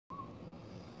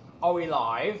Are we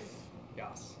live?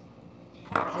 Yes.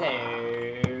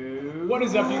 Hello. What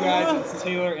is up, you guys? It's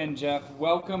Taylor and Jeff.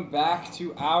 Welcome back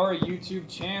to our YouTube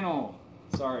channel.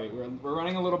 Sorry, we're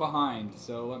running a little behind,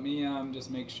 so let me just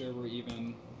make sure we're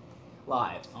even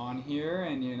Live. on here,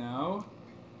 and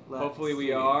Let's hopefully we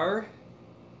see. are.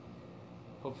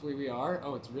 Hopefully we are.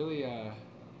 Oh, it's really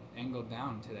angled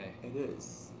down today. It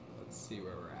is. Let's see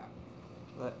where we're at.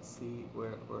 Let's see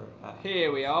where we're at.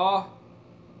 Here we are.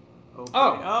 Okay.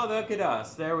 Oh. Oh, look at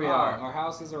us. There we are. Our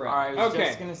house is a wrap. Alright, I was Okay.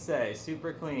 just gonna say,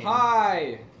 super clean.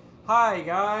 Hi. Hi,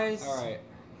 guys. All right.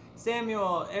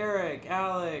 Samuel, Eric,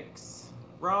 Alex,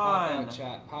 Pop Ron. out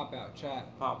chat. Pop out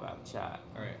chat. Pop out chat.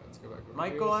 All right, let's go back over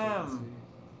Michael here so we can M.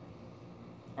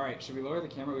 see. All right, should we lower the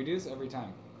camera? We do this every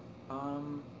time.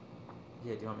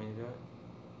 Yeah, do you want me to do it?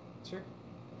 Sure.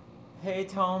 Hey,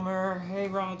 Tomer. Hey,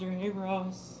 Roger. Hey,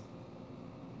 Ross.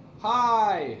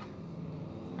 Hi.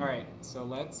 All right, so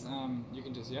let's you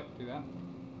can just do that,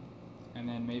 and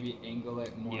then maybe angle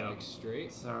it more Yep. like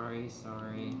straight. Sorry.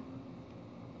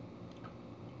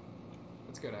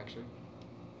 That's good actually.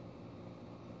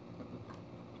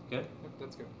 Good? Yep,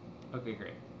 that's good. Okay,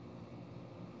 great.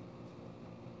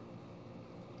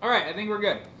 All right, I think we're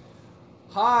good.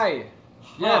 Hi.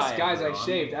 Yes, Hi, guys, everyone. I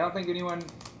shaved. I don't think anyone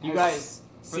You has guys,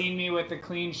 seen me with a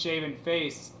clean shaven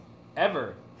face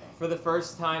ever. for the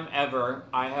first time ever,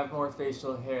 I have more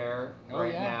facial hair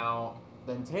right yeah. now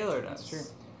than Taylor does. That's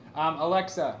true.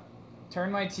 Alexa,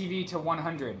 turn my TV to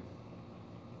 100.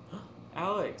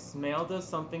 Alex, mailed us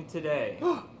something today.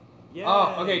 Yay.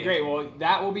 Oh, okay, great. Well,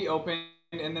 that will be opened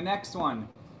in the next one.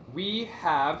 We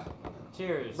have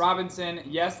Cheers. Robinson.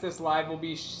 Yes, this live will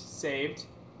be saved.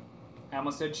 I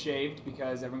almost said shaved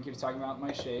because everyone keeps talking about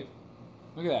my shave.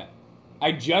 Look at that.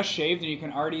 I just shaved and you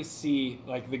can already see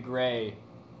like the gray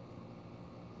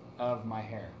of my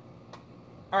hair.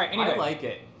 All right, anyway. I like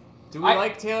it. Do we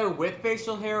like Taylor with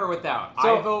facial hair or without?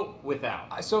 So- I vote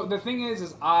without. So the thing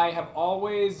is I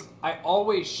always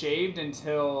shaved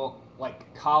until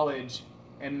like college,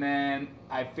 and then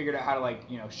I figured out how to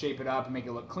shape it up and make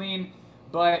it look clean.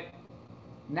 But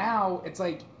now it's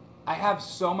like I have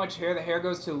so much hair. The hair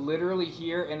goes to literally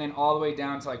here and then all the way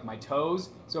down to like my toes.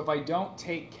 So if I don't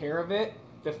take care of it,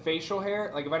 the facial hair,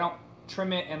 like if I don't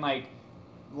trim it and like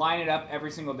line it up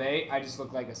every single day, I just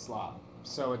look like a slob.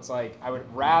 So it's like I would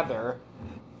rather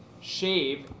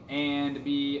shave and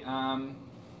be Candle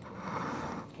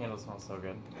smells so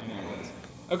good. I know it is.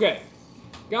 Okay,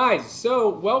 guys, so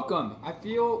welcome. I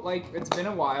feel like it's been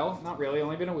a while. Not really,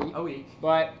 only been a week. A week.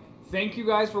 But thank you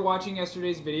guys for watching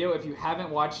yesterday's video. If you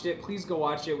haven't watched it, please go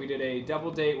watch it. We did a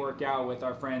double date workout with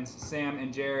our friends Sam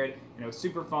and Jared, and it was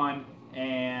super fun,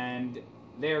 and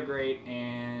they're great,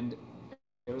 and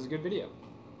it was a good video.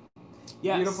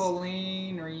 Yes. Beautiful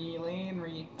lean.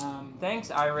 Thanks,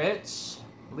 iRich.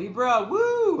 Libra,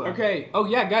 woo! Okay. Oh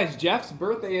yeah, guys. Jeff's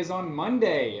birthday is on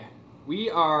Monday. We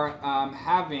are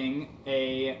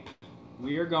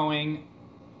We are going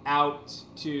out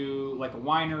to like a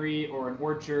winery or an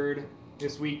orchard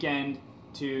this weekend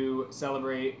to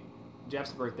celebrate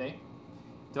Jeff's birthday.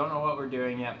 Don't know what we're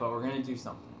doing yet, but we're gonna do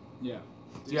something. Yeah.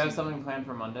 Do you have something planned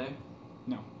for Monday?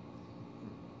 No.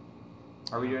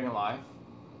 Are we doing a live?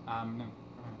 No.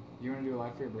 You want to do a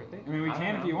live for your birthday? I mean, we I don't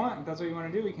can if know. you want. If that's what you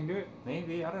want to do, we can do it.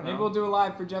 Maybe, I don't know. Maybe we'll do a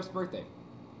live for Jeff's birthday.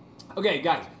 Okay,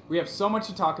 guys, we have so much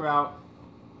to talk about.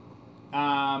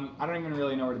 I don't even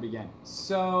really know where to begin.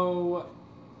 So,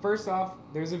 first off,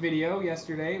 there's a video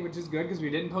yesterday, which is good because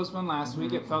we didn't post one last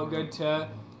week. It felt good to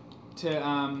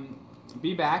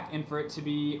be back and for it to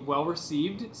be well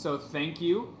received. So thank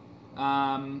you.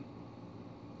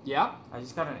 Yeah. I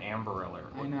just got an Amber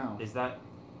Alert. I know. Is that...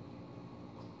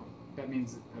 That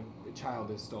means a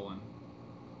child is stolen.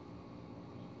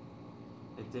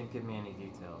 It didn't give me any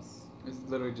details. It's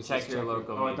literally just Check your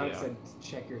local Oh, I thought it media. said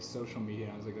check your social media.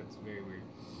 I was like, that's very weird.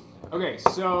 Okay,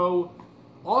 so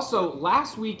also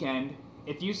last weekend,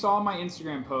 if you saw my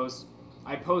Instagram post,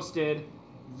 I posted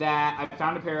that I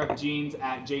found a pair of jeans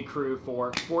at J. Crew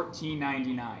for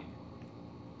 $14.99.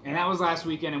 And that was last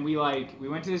weekend, and we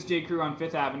went to this J. Crew on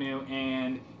 5th Avenue,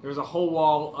 and there was a whole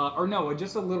wall, or no,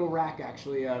 just a little rack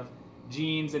actually of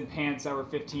jeans and pants that were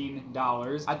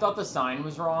 $15. I thought the sign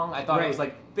was wrong. I thought it Right. was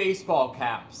like baseball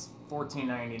caps,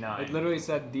 $14.99. It literally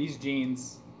said these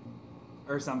jeans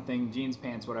or something, jeans,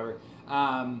 pants, whatever,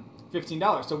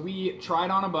 $15. So we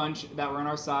tried on a bunch that were in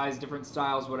our size, different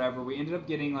styles, whatever. We ended up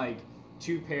getting like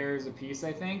 2 pairs a piece,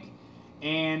 I think.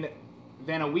 And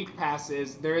then a week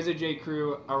passes. There is a J.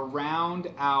 Crew around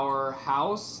our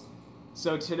house.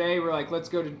 So today we're like, let's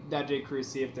go to that J. Crew,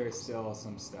 see if there's still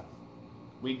some stuff.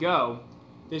 We go.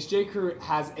 This J. Crew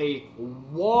has a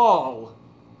wall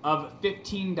of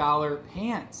 $15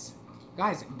 pants.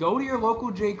 Guys, go to your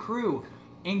local J. Crew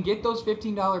and get those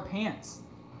 $15 pants.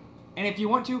 And if you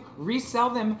want to, resell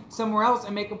them somewhere else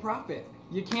and make a profit.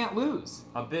 You can't lose.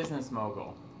 A business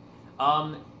mogul.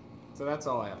 So that's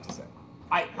all I have to say.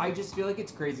 I just feel like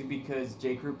it's crazy because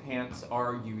J. Crew pants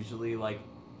are usually like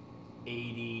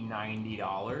 $80,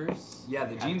 $90. Yeah,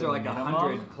 the at jeans the are like minimum.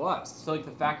 100 plus. So like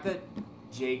the fact that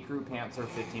J. Crew pants are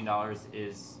 $15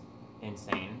 is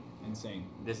insane. Insane.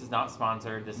 This is not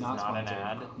sponsored. This is not an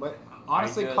ad. But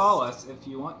honestly, call us if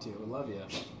you want to. We love you.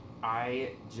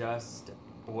 I just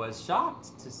was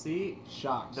shocked to see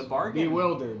Shocked. the bargain.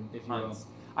 Bewildered, if you will. hunts.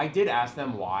 I did ask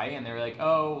them why, and they were like,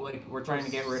 "Oh, like we're trying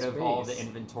to get rid of all the space.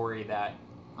 inventory that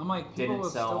I'm like, people didn't will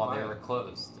sell still while buy they it. were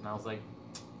closed." And I was like,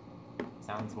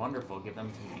 "Sounds wonderful. Give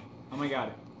them to me." Oh my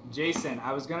god. Jason,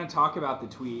 I was going to talk about the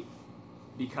tweet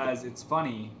because it's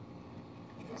funny.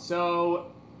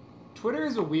 So, Twitter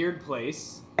is a weird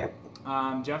place.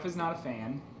 Jeff is not a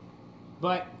fan.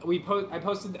 But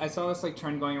I saw this like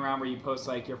trend going around where you post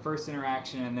like your first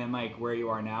interaction and then like where you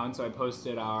are now. And so I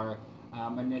posted our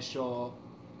initial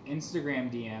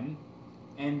Instagram DM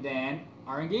and then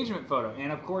our engagement photo.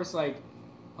 And of course, like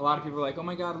a lot of people are like, oh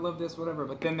my god, I love this, whatever.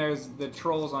 But then there's the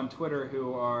trolls on Twitter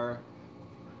who are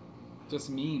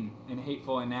just mean and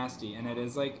hateful and nasty. And it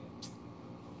is like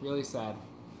really sad.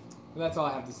 But that's all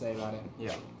I have to say about it.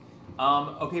 Yeah.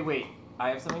 Okay, wait. I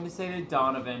have something to say to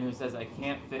Donovan, who says I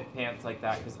can't fit pants like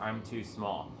that because I'm too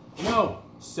small. No,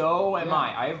 so am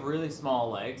I. I have really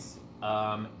small legs,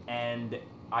 and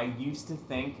I used to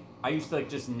like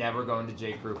just never go into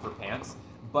J. Crew for pants,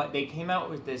 but they came out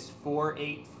with this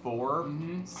 484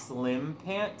 slim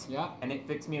pant, and it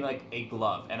fits me like a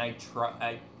glove, and I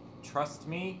trust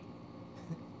me,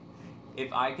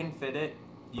 if I can fit it,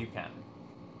 you can.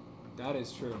 That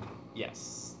is true.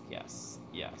 Yes, yes,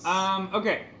 yes.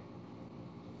 Okay.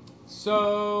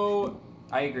 So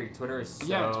I agree. Twitter is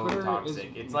so Twitter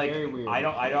toxic. is It's like very weird.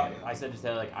 I said to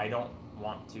say like I don't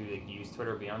want to like use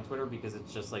Twitter, be on Twitter because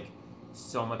it's just like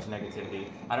so much negativity.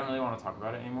 I don't really want to talk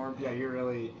about it anymore. Yeah,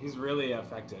 he's really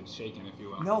affected, shaken, if you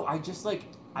will. No, I just like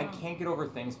I can't get over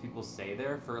things people say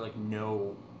there for like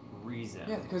no reason.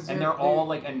 Yeah, because they're all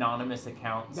like anonymous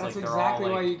accounts. That's like, exactly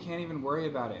all, why like, you can't even worry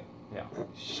about it. Yeah.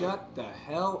 Shut the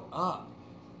hell up.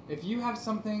 If you have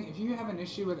an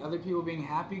issue with other people being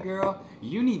happy, girl,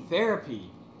 you need therapy.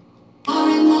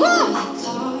 Okay,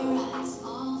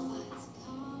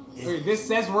 this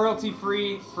says royalty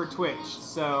free for Twitch,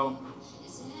 so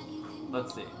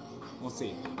Let's see. we'll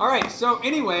see. All right. So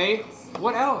anyway,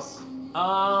 what else?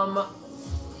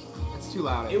 It's too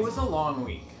loud. It was a long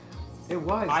week. It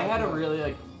was. I had a really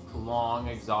like long,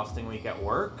 exhausting week at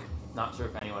work. Not sure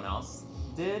if anyone else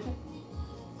did.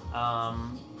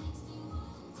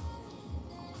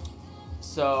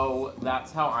 So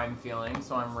that's how I'm feeling.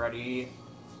 So I'm ready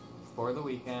for the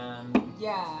weekend.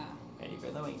 Yeah. Ready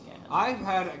for the weekend. I've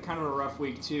had kind of a rough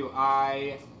week too.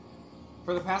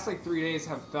 For the past like 3 days,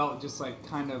 have felt just like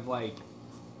kind of like,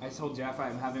 I told Jeff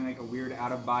I'm having like a weird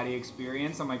out of body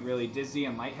experience. I'm like really dizzy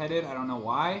and lightheaded. I don't know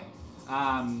why.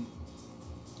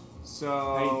 So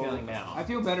How are you feeling now? I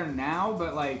feel better now,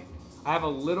 but like I have a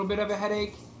little bit of a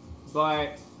headache,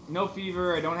 but no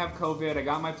fever. I don't have COVID. I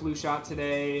got my flu shot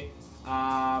today.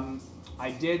 I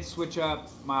did switch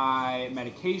up my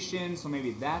medication, so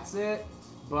maybe that's it.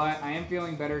 But I am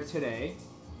feeling better today.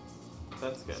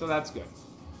 That's good. So that's good.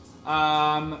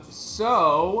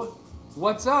 So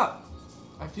what's up?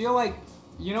 I feel like,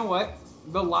 you know what?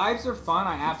 The lives are fun.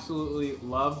 I absolutely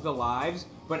love the lives.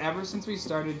 But ever since we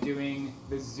started doing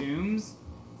the Zooms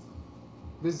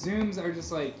are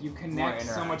just like, you connect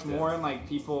so much more and like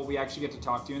people we actually get to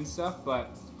talk to and stuff.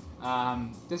 But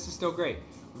this is still great.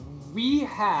 We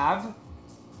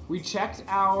checked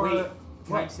our... Wait,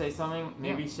 can I say something?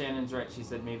 Maybe Shannon's right. She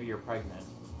said maybe you're pregnant.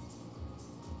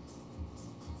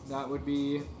 That would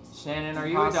be... Shannon, are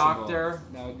impossible. you a doctor?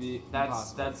 That would be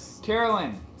That's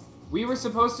Carolyn, we were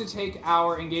supposed to take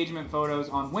our engagement photos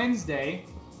on Wednesday.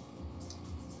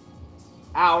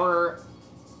 Our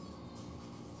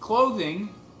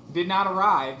clothing did not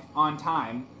arrive on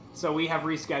time, so we have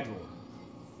rescheduled.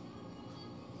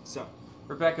 So,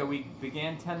 Rebecca, we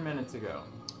began 10 minutes ago.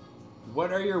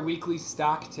 what are your weekly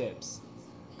stock tips?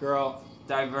 Girl,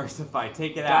 Diversify.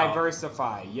 Take it out.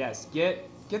 diversify. Yes, get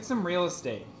some real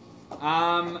estate.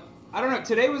 I don't know.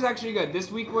 Today was actually good. This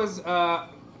week was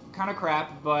kind of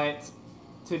crap, but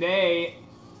today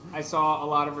I saw a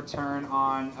lot of return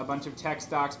on a bunch of tech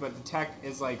stocks. But the tech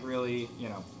is like really,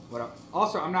 whatever.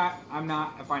 Also, I'm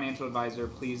not a financial advisor.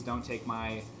 Please don't take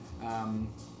my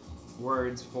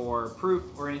words for proof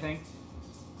or anything.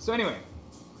 So anyway,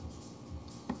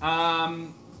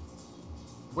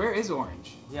 Where is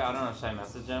Orange? Yeah, I don't know. Should I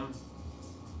message him?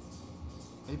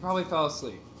 He probably fell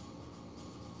asleep.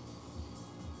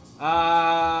 Okay.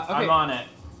 I'm on it.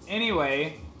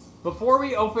 Anyway, before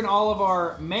we open all of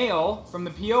our mail from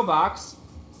the P.O. Box,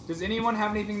 does anyone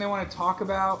have anything they want to talk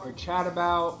about or chat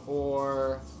about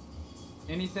or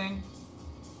anything?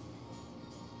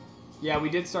 Yeah, we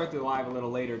did start the live a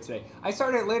little later today. I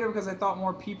started it later because I thought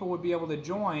more people would be able to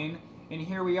join, and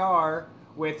here we are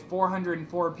with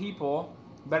 404 people,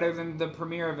 better than the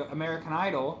premiere of American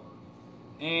Idol.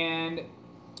 And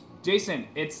Jason,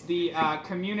 it's the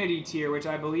community tier, which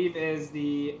I believe is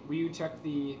the... Will you check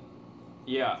the...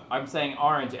 Yeah, I'm saying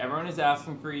Orange. Everyone is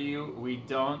asking for you. We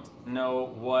don't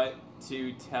know what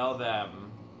to tell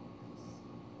them.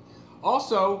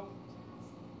 Also,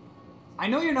 I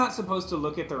know you're not supposed to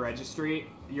look at the registry,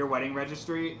 your wedding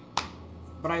registry,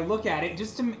 but I look at it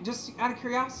just out of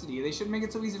curiosity. They should make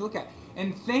it so easy to look at.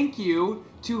 And thank you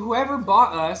to whoever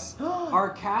bought us our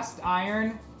cast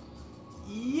iron...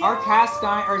 Yeah. Our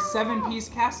our 7-piece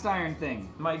cast iron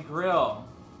thing. My grill.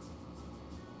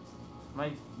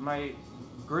 My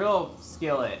grill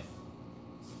skillet.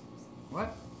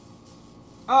 What?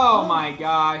 Oh my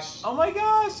gosh. Oh my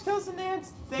gosh, Cousin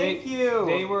Nance, thank you.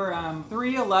 They were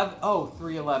 311. Oh,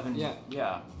 311. Yeah.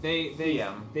 Yeah.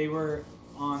 They were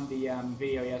on the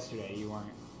video yesterday. You weren't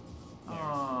there.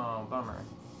 Oh, bummer.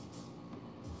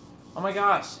 Oh my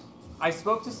gosh. I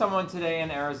spoke to someone today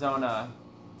in Arizona.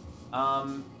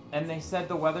 And they said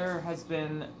the weather has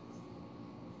been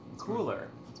cooler.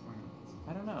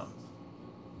 I don't know.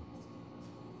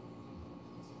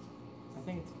 I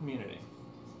think it's community.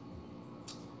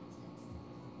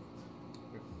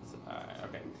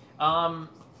 Okay. I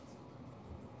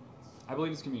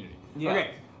believe it's community. Yeah.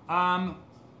 Okay.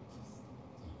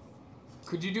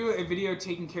 Could you do a video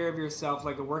taking care of yourself,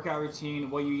 like a workout routine,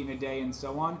 what you eat in a day, and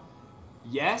so on?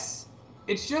 Yes.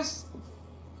 It's just...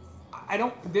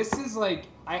 This is like,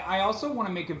 I also want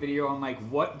to make a video on like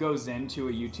what goes into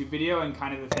a YouTube video and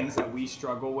kind of the things that we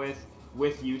struggle with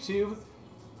YouTube.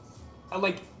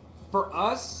 Like, for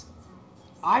us,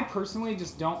 I personally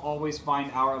just don't always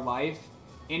find our life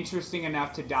interesting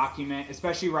enough to document,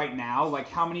 especially right now. Like,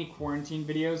 how many quarantine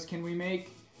videos can we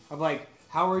make of like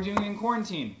how we're doing in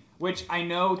quarantine? Which I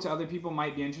know to other people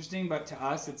might be interesting, but to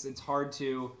us, it's hard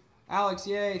to. Alex,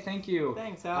 yay, thank you.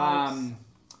 Thanks, Alex.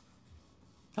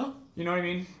 You know what I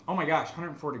mean? Oh my gosh,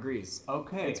 104 degrees.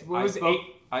 Okay. It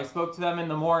I spoke to them in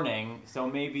the morning, so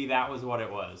maybe that was what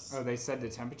it was. Oh, they said the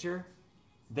temperature?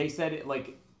 They said it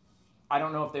like, I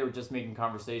don't know if they were just making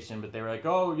conversation, but they were like,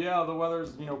 oh yeah, the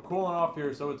weather's, cooling off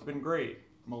here, so it's been great.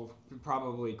 Well,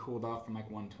 probably cooled off from like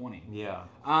 120. Yeah.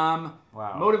 Wow.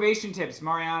 Motivation tips.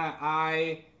 Mariana,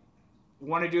 I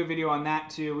want to do a video on that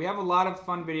too. We have a lot of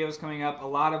fun videos coming up, a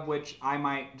lot of which I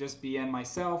might just be in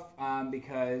myself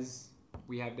because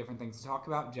we have different things to talk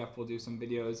about. Jeff will do some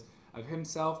videos of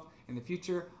himself in the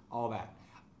future, all that.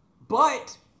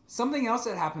 But something else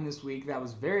that happened this week that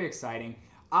was very exciting.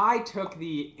 I took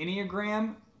the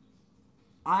Enneagram.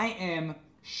 I am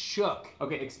shook at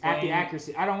the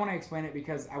accuracy. I don't want to explain it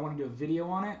because I want to do a video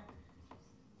on it.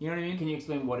 You know what I mean? Can you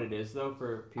explain what it is though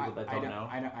for people that don't know?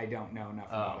 I don't know enough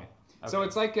about it. Okay. So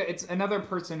it's like it's another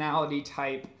personality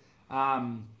type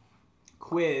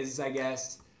quiz, I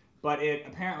guess. But it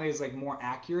apparently is like more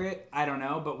accurate. I don't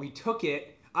know. But we took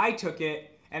it. I took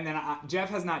it, and then Jeff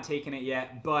has not taken it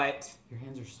yet. But your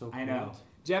hands are so cold. I know.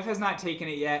 Jeff has not taken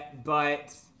it yet,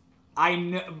 but I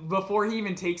know before he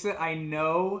even takes it, I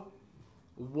know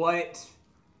what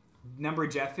number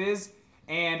Jeff is,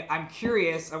 and I'm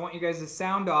curious. I want you guys to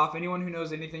sound off. Anyone who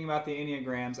knows anything about the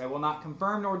Enneagrams, I will not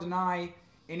confirm nor deny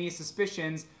any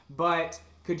suspicions, but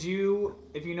could you,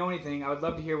 if you know anything, I would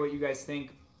love to hear what you guys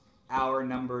think our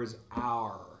numbers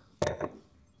are.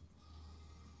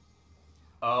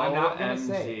 I'm not gonna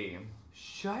say.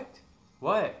 Shut.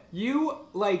 What? You,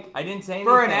 like... I didn't say anything.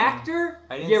 For an actor,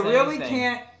 I didn't you say really anything.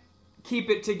 can't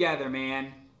keep it together,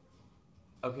 man.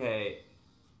 Okay.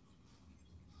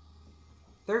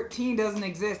 13 doesn't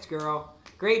exist, girl.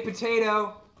 Great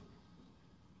potato.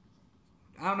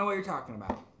 I don't know what you're talking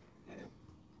about.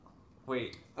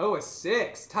 Wait. Oh, a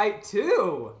 6. Type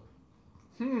 2.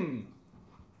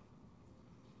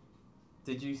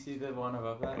 Did you see the one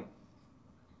above that?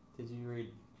 Did you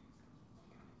read?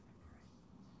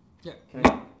 Yeah.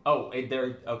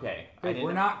 Okay. Babe,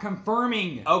 we're not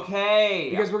confirming. Okay.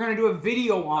 Because we're going to do a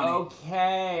video on it.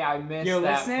 Okay, I missed that.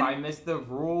 Listen. I missed the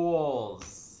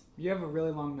rules. You have a really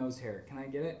long nose hair. Can I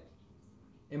get it?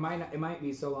 It might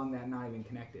be so long that not even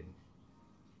connected.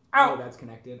 Ow. Oh, that's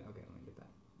connected? Okay, let me get that.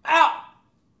 Ow!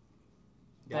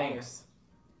 Got Thanks.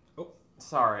 Oh.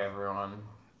 Sorry, everyone.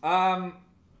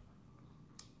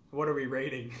 What are we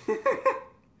rating?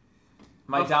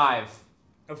 My dive.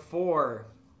 A 4.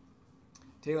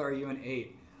 Taylor, are you an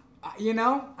 8? You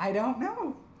know, I don't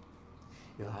know.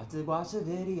 You'll have to watch the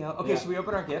video. Okay, Yeah. should we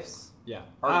open our gifts? Yeah.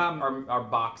 Our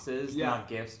boxes, yeah. not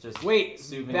gifts, just wait.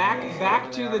 souvenirs.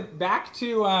 Back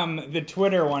to the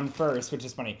Twitter one first, which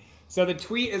is funny. So the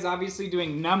tweet is obviously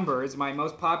doing numbers, my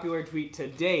most popular tweet to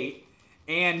date,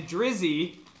 and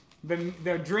Drizzy,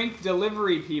 the drink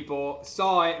delivery people,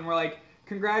 saw it and were like,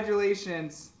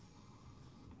 "Congratulations,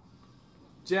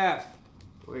 Jeff."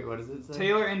 Wait, what does it say?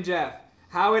 Taylor and Jeff.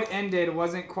 How it ended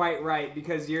wasn't quite right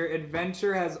because your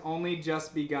adventure has only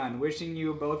just begun. Wishing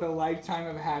you both a lifetime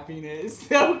of happiness.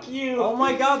 So cute. Oh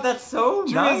my god, that's so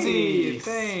Drizzy, nice.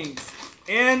 thanks.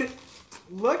 And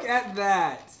look at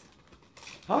that.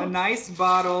 Huh? A nice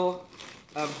bottle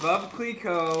of Veuve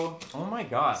Clicquot. Oh my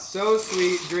god. So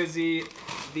sweet, Drizzy.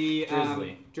 The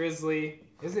Drizzly. Drizzly.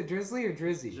 Is it Drizzly or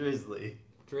Drizzy? Drizzly.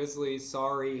 Drizzly,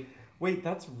 sorry. Wait,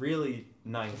 that's really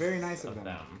nice. Very nice of them.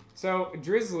 them. So,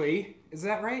 Drizzly, is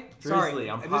that right? Drizzly, Sorry,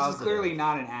 I'm this positive. is clearly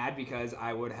not an ad because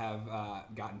I would have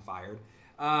gotten fired.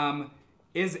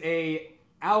 Is a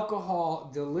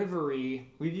alcohol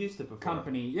delivery We've used it before.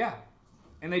 company, yeah.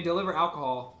 And they deliver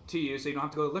alcohol to you so you don't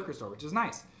have to go to the liquor store, which is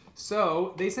nice.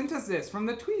 So, they sent us this from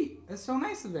the tweet. That's so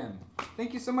nice of them.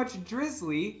 Thank you so much,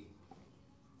 Drizzly.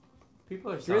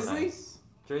 People are so Drizzly? nice.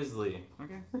 Drizzly.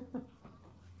 Okay.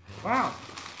 Wow.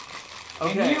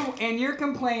 Okay. And you're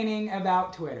complaining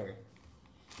about Twitter.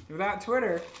 Without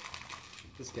Twitter.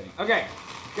 Just kidding. Okay,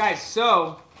 guys,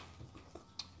 so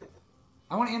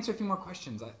I want to answer a few more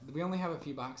questions. We only have a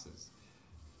few boxes.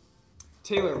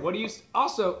 Taylor, what do you...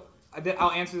 Also,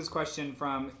 I'll answer this question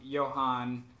from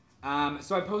Johan.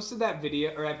 So I posted that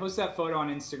video, or I posted that photo on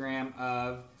Instagram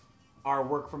of our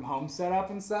work from home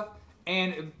setup and stuff.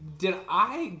 And did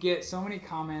I get so many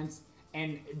comments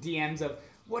and DMs of,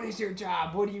 what is your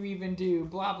job? What do you even do?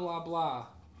 Blah, blah, blah.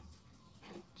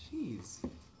 Jeez.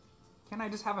 Can't I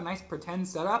just have a nice pretend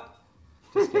setup?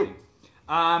 Just kidding.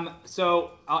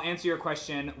 So I'll answer your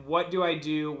question. What do I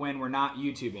do when we're not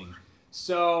YouTubing?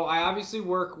 So I obviously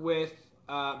work with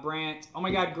Brant. Oh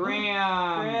my God,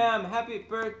 Graham. Graham, happy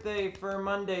birthday for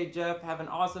Monday, Jeff. Have an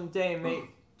awesome day, mate.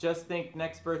 Just think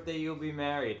next birthday you'll be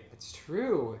married. It's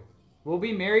true. We'll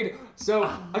be married.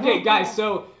 So, okay, guys,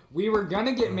 so we were going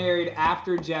to get married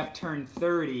after Jeff turned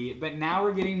 30, but now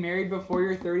we're getting married before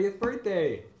your 30th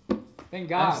birthday. Thank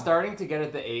God. I'm starting to get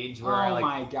at the age where oh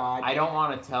my God. I don't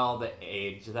want to tell the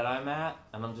age that I'm at,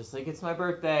 and I'm just like, it's my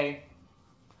birthday.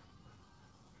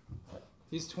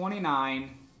 He's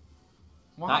 29.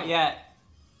 Why? Not yet.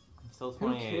 I'm still Who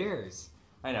 28. cares?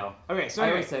 I know. Okay, so I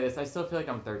anyway. always say this. I still feel like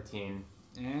I'm 13.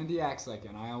 And he acts like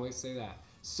it. I always say that.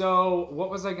 So, what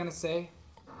was I going to say?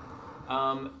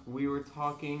 We were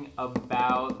talking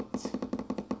about...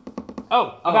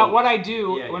 About what I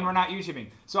do when yeah. we're not YouTubing.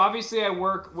 So obviously I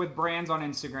work with brands on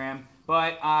Instagram,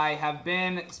 but I have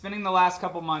been spending the last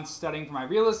couple months studying for my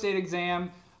real estate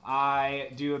exam.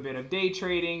 I do a bit of day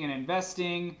trading and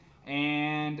investing,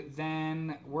 and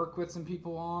then work with some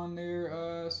people on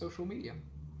their social media.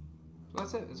 So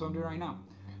that's it. That's what I'm doing right now.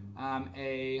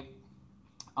 A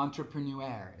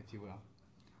entrepreneur, if you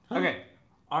will. Okay.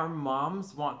 Our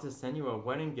moms want to send you a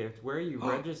wedding gift. Where are you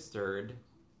registered?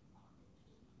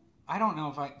 I don't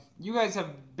know if you guys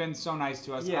have been so nice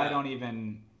to us. Yeah. I don't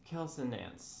even. Kelsey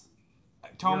Nance.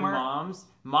 Tomer. Your mom's?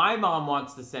 My mom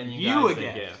wants to send you You guys a a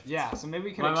gift. gift. Yeah, so maybe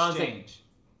we can My mom's like, exchange.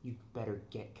 You better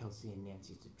get Kelsey and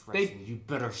Nancy's address and you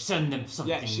better send them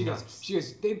something Yeah, she nice. does. She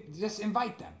goes, they just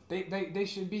invite them. They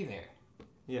should be there.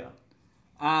 Yeah,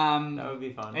 That that would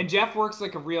be fun. And Jeff works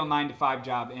like a real 9-to-5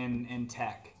 job in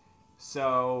tech.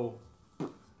 So,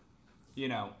 you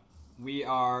know, we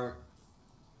are...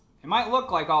 It might look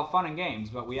like all fun and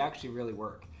games, but we actually really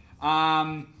work.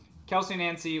 Kelsey and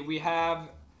Nancy,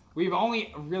 we've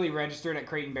only really registered at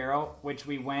Crate and Barrel, which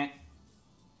we went...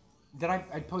 I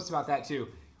posted about that too.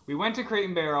 We went to Crate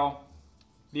and Barrel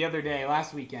the other day,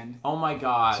 last weekend. Oh my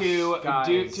gosh,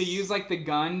 to use like the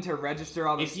gun to register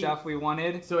all the stuff we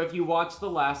wanted. So if you watched the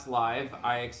last live,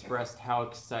 I expressed how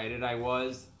excited I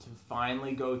was to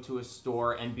finally go to a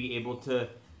store and be able to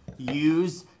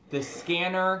use the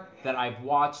scanner that I've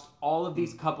watched all of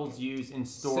these couples use in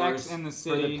stores Sex in the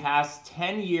for the City. past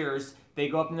 10 years. They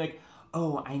go up and they're like,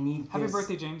 oh, I need this. Happy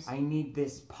birthday, James. I need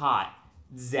this pot.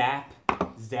 Zap,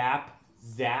 zap,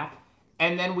 zap.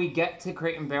 And then we get to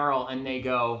Crate and Barrel and they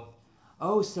go,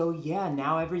 oh, so yeah,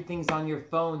 now everything's on your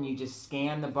phone. You just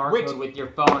scan the barcode with your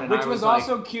phone. And Which I was like,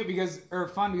 also cute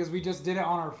fun because we just did it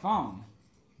on our phone.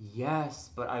 yes,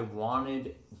 but I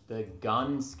wanted the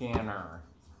gun scanner.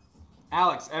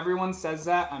 Alex, everyone says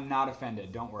that. I'm not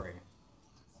offended. Don't worry.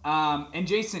 And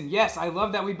Jason, yes, I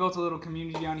love that we built a little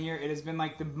community on here. It has been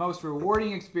like the most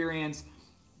rewarding experience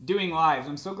doing lives.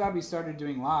 I'm so glad we started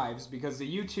doing lives because the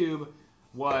YouTube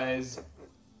was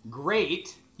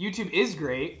great. YouTube is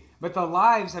great, but the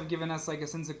lives have given us like a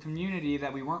sense of community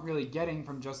that we weren't really getting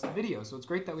from just the video. So it's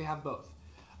great that we have both.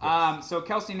 Yes. So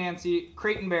Kelsey, Nancy,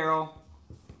 Crate and Barrel,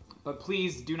 but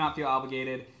please do not feel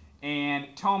obligated. And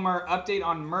Tomer, update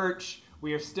on merch.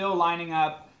 We are still lining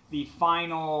up the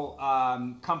final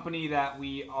company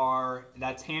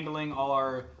that's handling all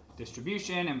our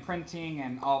distribution and printing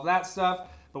and all of that stuff.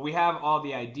 But we have all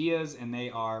the ideas and they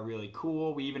are really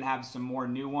cool. We even have some more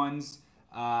new ones.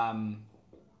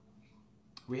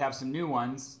 We have some new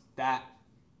ones that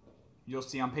you'll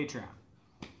see on Patreon.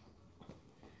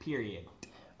 Period.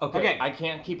 Okay. I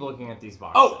can't keep looking at these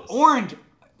boxes. Oh, Orange!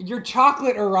 Your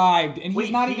chocolate arrived and he's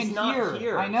not even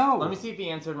here. I know. Let me see if he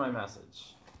answered my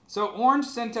message. So Orange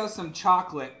sent us some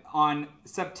chocolate on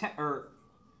September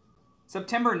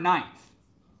 9th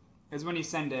is when he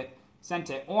sent it.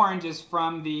 Orange is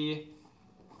from the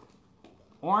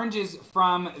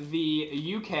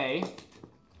UK,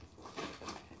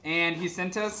 and he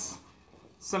sent us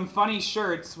some funny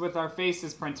shirts with our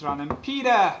faces printed on them.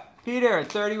 Peter,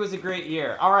 30 was a great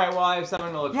year. All right, well, I have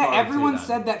something to look forward to. Yeah, everyone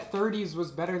said that 30s was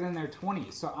better than their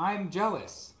 20s, so I'm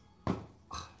jealous.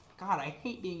 God, I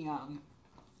hate being young.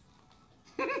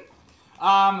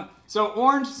 So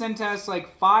Orange sent us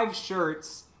like 5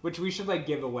 shirts, which we should like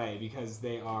give away because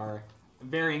they are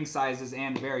varying sizes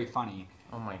and very funny.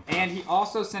 Oh my God. And he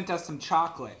also sent us some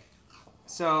chocolate.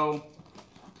 So,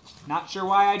 not sure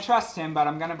why I trust him, but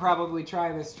I'm gonna probably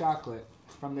try this chocolate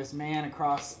from this man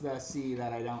across the sea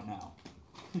that I don't know.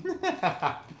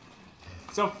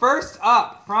 So first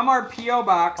up, from our P.O.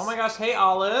 box. Oh my gosh, hey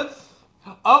Olive.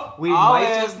 Oh, we Olive.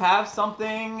 might just have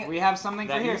something. We have something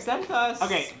that for here. You sent us.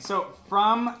 Okay, so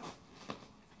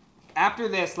after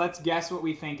this, let's guess what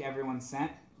we think everyone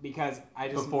sent because I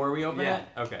just before we open it.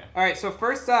 Okay. All right, so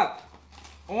first up,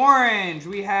 Orange.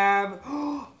 We have.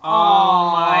 Oh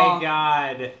my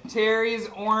God. Terry's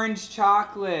orange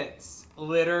chocolates.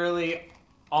 Literally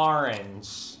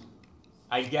orange.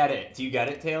 I get it. Do you get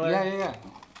it, Taylor? Yeah.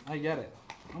 I get it.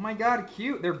 Oh my God,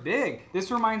 cute. They're big. This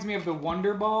reminds me of the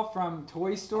Wonder Ball from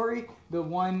Toy Story.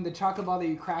 The chocolate ball that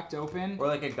you cracked open. Or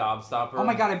like a gobstopper. Oh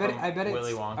my God, I bet it's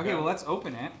Willy Wonka. Okay, well let's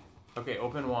open it. Okay,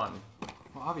 open one.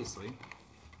 Well, obviously.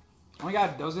 Oh my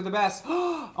God, those are the best.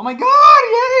 Oh my God,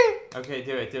 yay! Okay,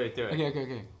 do it.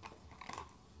 Okay.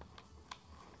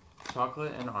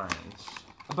 Chocolate and orange.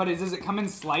 But does it come in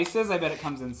slices? I bet it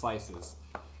comes in slices.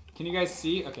 Can you guys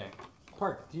see? Okay.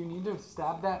 Park, do you need to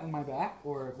stab that in my back,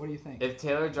 or what do you think? If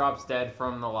Taylor drops dead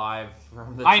from the I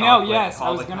know, chocolate, yes. I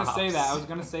call was the gonna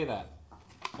cops. say that.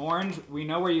 Orange, we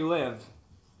know where you live.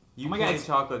 UK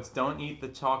chocolates, don't eat the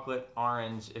chocolate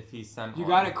orange if he sent You one.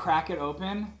 gotta crack it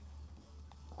open.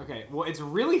 Okay, well, it's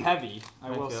really heavy, I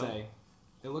will say.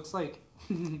 It looks like...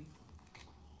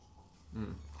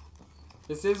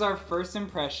 This is our first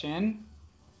impression.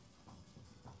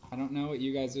 I don't know what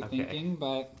you guys are thinking,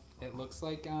 but it looks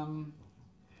like,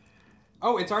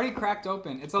 Oh, it's already cracked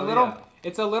open. It's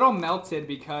a little melted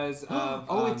because of...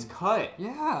 Oh, it's cut.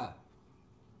 Yeah.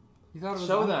 You thought it was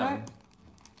Show uncut?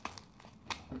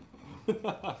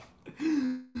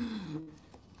 them.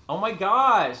 Oh my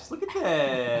gosh, look at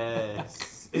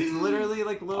this. It's literally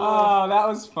like little... Oh, that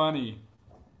was funny.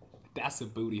 That's a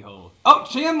booty hole. Oh,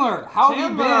 Chandler, how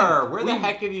have you been? Where the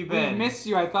heck have you been? We missed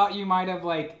you. I thought you might have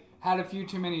had a few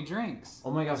too many drinks. Oh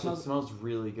my gosh, it smells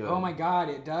really good. Oh my God,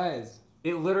 it does.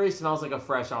 It literally smells like a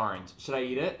fresh orange. Should I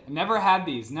eat it? Never had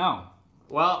these, no.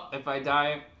 Well, if I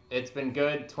die, it's been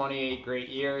good. 28 great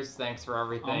years. Thanks for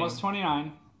everything. Almost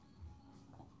 29.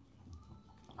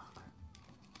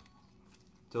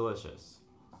 Delicious.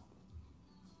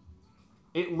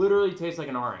 It literally tastes like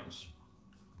an orange.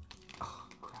 Oh,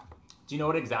 crap. Do you know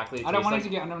what exactly it tastes like? I don't want it to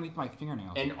get underneath my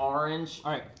fingernails. An orange.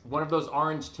 All right. One of those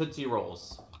orange Tootsie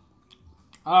Rolls.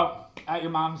 Oh, at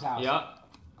your mom's house. Yep.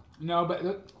 No, but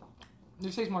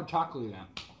this tastes more chocolatey than.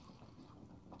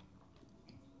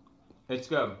 It's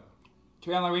good.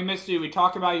 Chandler, we missed you. We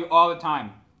talk about you all the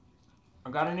time.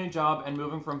 I got a new job and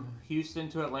moving from Houston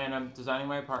to Atlanta, designing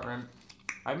my apartment.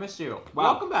 I miss you.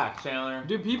 Wow. Welcome back, Chandler.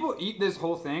 Do people eat this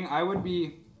whole thing? I would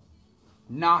be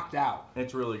knocked out.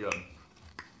 It's really good.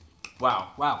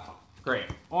 Wow. Wow. Great.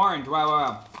 Orange.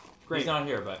 Wow. Great. He's not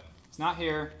here, but... It's not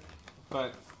here,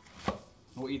 but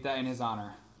we'll eat that in his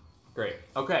honor. Great.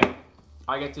 Okay.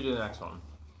 I get to do the next one.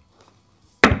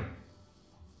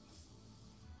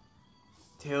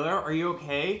 Taylor, are you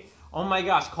okay? Oh my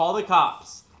gosh, call the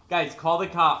cops. Guys, call the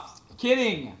cops.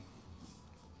 Kidding.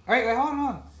 All right, wait, hold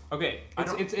on. Okay.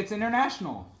 It's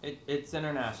international. It's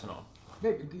international.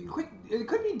 Babe, it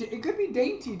could be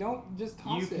dainty. Don't just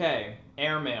toss it. UK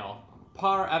airmail,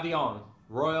 par avion,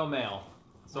 Royal Mail.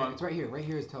 So it's right here. Right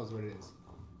here tells what it is.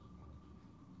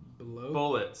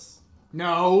 Bullets.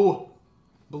 No.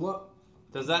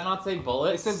 Does that not say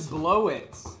bullets? It says blow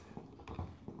it.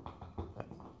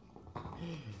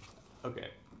 Okay.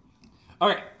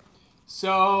 Okay.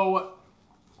 So,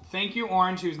 thank you,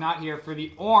 Orange, who's not here, for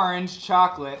the orange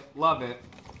chocolate. Love it.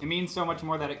 It means so much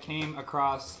more that it came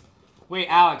across. Wait,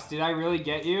 Alex, did I really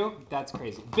get you? That's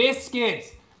crazy.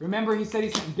 Biscuits! Remember he said he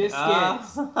sent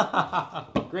biscuits.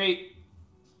 Great.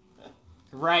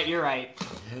 Right, you're right.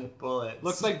 Bullets.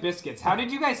 Looks like biscuits. How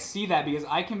did you guys see that? Because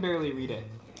I can barely read it.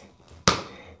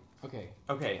 Okay.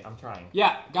 Okay, I'm trying.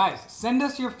 Yeah, guys, send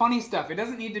us your funny stuff. It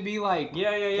doesn't need to be like...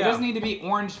 Yeah. It doesn't need to be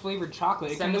orange flavored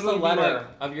chocolate. Send us a letter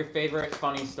of your favorite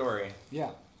funny story.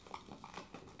 Yeah.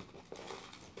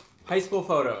 High school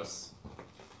photos.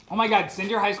 Oh my god, send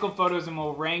your high school photos and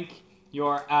we'll rank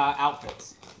your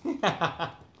outfits.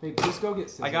 Wait, just go get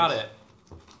scissors. I got it.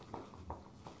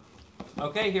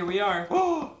 Okay, here we are.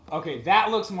 Okay, that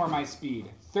looks more my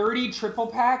speed. 30 triple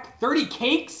pack? 30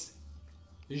 cakes?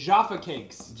 Jaffa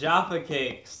cakes. Jaffa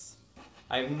cakes.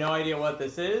 I have no idea what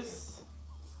this is.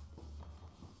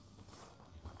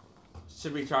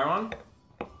 Should we try one?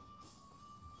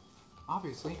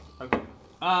 Obviously. Okay.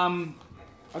 Are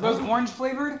those orange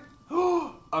flavored?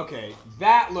 Okay,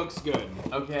 that looks good.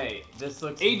 Okay, this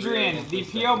looks Adrian, really the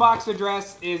P.O. Box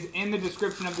address is in the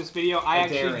description of this video. I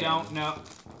actually don't know.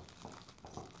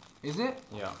 Is it?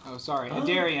 Yeah. Oh, sorry.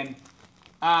 Adarian.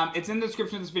 It's in the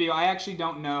description of this video. I actually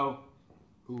don't know.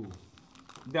 Ooh.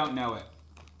 Don't know it.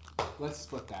 Let's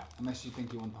split that, unless you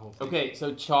think you want the whole thing. Okay,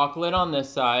 so chocolate on this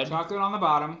side. Chocolate on the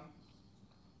bottom.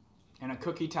 And a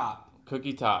cookie top.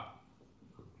 Cookie top.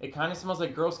 It kind of smells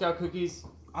like Girl Scout cookies.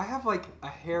 I have like a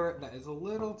hair that is a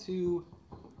little too...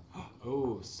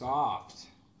 Oh, soft.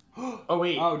 Oh,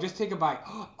 wait. Oh, just take a bite.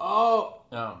 Oh.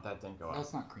 No, that didn't go up.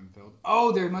 That's not cream filled.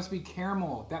 Oh, there must be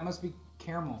caramel. That must be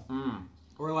caramel. Mmm.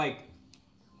 Or like...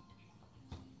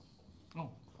 Oh.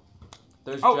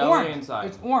 There's jelly orange. inside.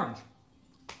 It's orange.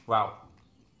 Wow.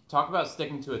 Talk about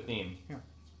sticking to a theme. Here.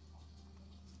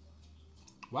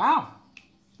 Wow.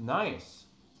 Nice.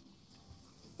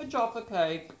 A Jaffa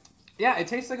cake. Yeah, it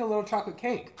tastes like a little chocolate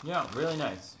cake. Yeah, really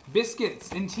nice.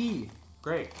 Biscuits and tea.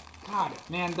 Great. God,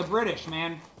 man, the British,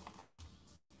 man.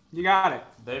 You got it.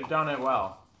 They've done it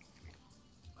well.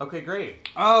 Okay, great.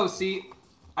 Oh, see,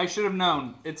 I should have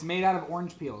known. It's made out of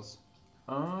orange peels.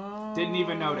 Oh. Didn't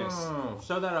even notice.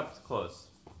 Show that up close.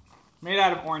 Made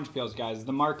out of orange peels, guys.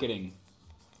 The marketing.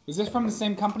 Is this from the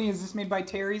same company? Is this made by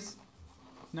Terry's?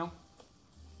 No?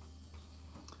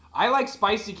 I like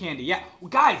spicy candy. Yeah.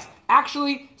 Guys,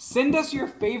 actually, send us your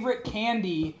favorite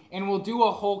candy and we'll do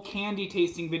a whole candy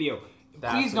tasting video.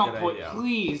 Please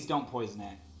don't poison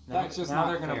it. That's just not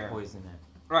fair. Now they're going to poison it.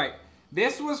 Right.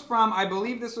 This was from, I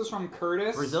believe this was from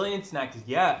Curtis. Brazilian snacks,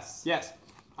 yes. Yes.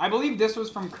 I believe this was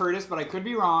from Curtis, but I could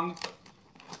be wrong.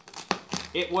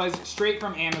 It was straight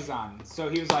from Amazon. So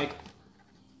he was like,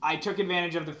 I took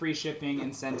advantage of the free shipping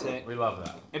and sent it. We love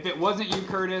that. If it wasn't you,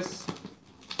 Curtis,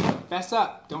 fess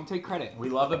up. Don't take credit. We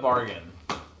love a bargain.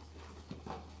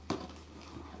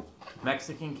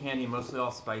 Mexican candy, mostly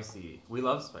all spicy. We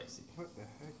love spicy. What the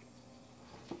heck?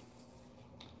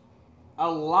 A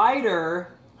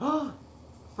lighter.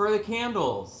 For the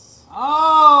candles.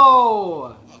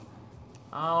 Oh!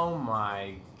 Oh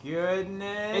my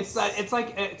goodness. It's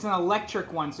an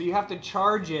electric one, so you have to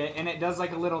charge it, and it does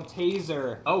like a little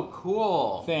taser. Oh,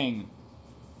 cool. Thing.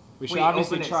 We should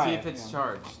obviously open it, try see it. if it's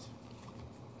charged.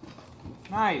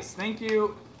 Nice. Thank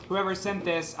you, whoever sent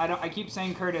this. I keep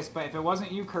saying Curtis, but if it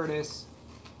wasn't you, Curtis,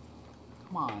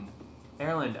 come on.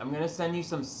 Erland, I'm gonna send you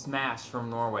some Smash from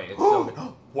Norway. It's so good.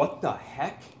 What the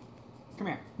heck? Come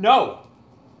here. No.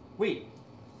 Wait.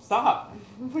 Stop.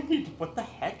 Wait. What the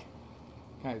heck?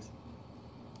 Guys.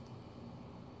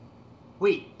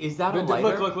 Wait. Is that a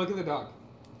lighter? Look at the dog.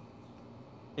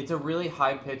 It's a really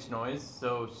high-pitched noise,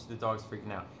 so the dog's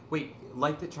freaking out. Wait.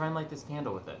 Try and light this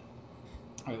candle with it.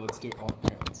 All right. Let's do it. All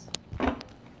right. Let's.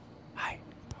 Hi.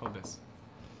 Hold this.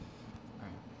 All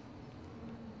right.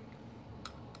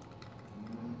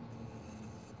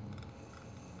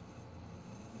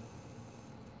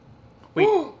 Wait.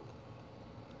 Ooh.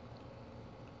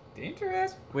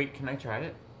 Dangerous. Wait, can I try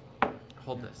it?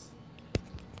 Hold this.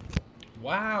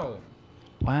 Wow.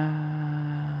 Wow.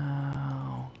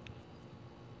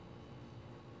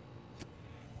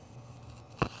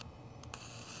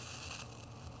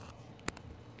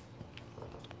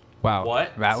 Wow.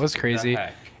 What? That was crazy. The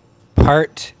heck?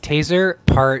 Part taser,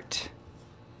 part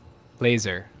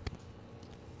laser.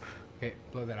 Okay,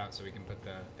 blow that out so we can put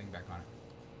the thing back on.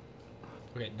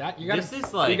 Okay, that you gotta. This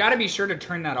is like. You gotta be sure to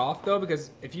turn that off though,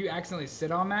 because if you accidentally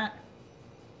sit on that,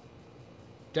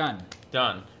 done.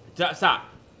 Done. Stop.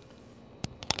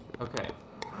 Okay.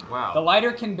 Wow. The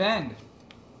lighter can bend.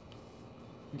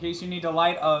 In case you need to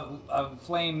light a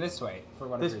flame this way for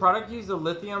whatever. This product uses a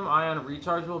lithium-ion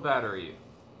rechargeable battery.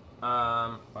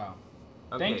 Wow.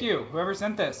 Okay. Thank you, whoever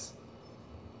sent this.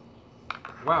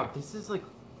 Wow, this is like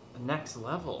next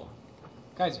level.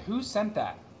 Guys, who sent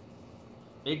that?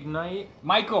 Ignite.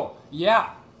 Michael.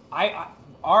 Yeah,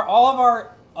 all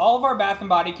of our Bath and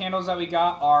Body candles that we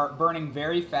got are burning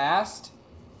very fast.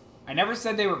 I never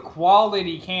said they were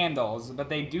quality candles, but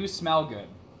they do smell good.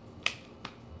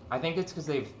 I think it's because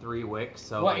they have 3 wicks,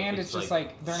 so. Well, like, and it's just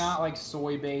like they're not like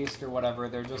soy based or whatever.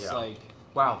 They're just like.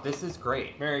 Wow, this is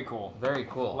great. Very cool. Very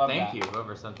cool. Love Thank that. you,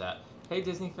 whoever sent that. Hey,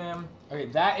 Disney fam. Okay,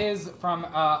 that is from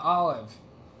Olive.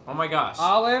 Oh my gosh.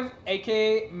 Olive,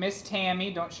 aka Miss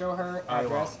Tammy, don't show her I won't,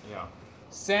 address. yeah.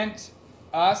 Sent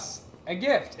us a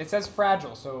gift. It says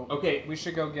fragile, so Okay. we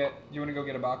should go get. You want to go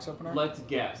get a box opener? Let's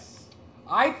guess.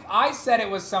 I said it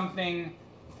was something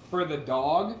for the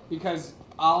dog because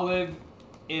Olive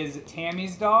is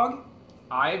Tammy's dog.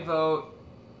 I vote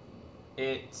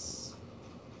it's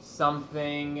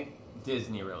something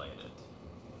Disney related.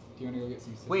 Do you want to go get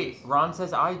some scissors? Wait, Ron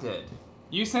says I did.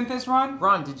 You sent this, Ron?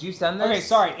 Ron, did you send this? Okay,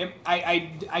 sorry.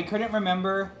 I couldn't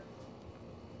remember.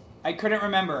 I couldn't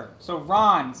remember. So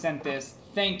Ron sent this.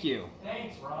 Thank you.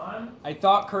 Thanks, Ron. I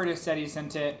thought Curtis said he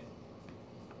sent it.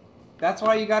 That's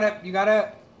why you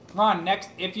gotta, Ron, next,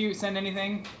 if you send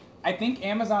anything, I think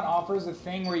Amazon offers a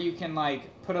thing where you can,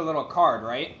 like, put a little card,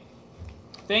 right?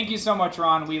 Thank you so much,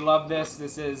 Ron. We love this.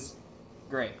 This is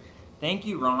great. Thank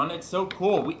you, Ron. It's so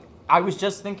cool. I was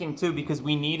just thinking, too, because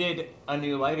we needed a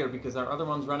new lighter because our other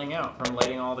one's running out from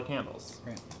lighting all the candles.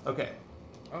 Okay. Okay.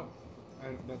 Oh,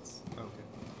 that's, okay.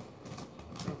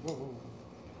 Whoa, whoa, whoa.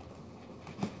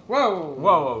 Whoa.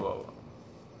 Whoa, whoa, whoa.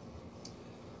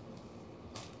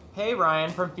 Hey,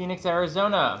 Ryan from Phoenix,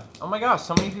 Arizona. Oh my gosh,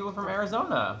 so many people from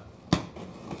Arizona.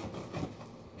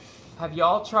 Have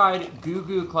y'all tried Goo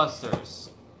Goo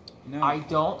clusters? No. I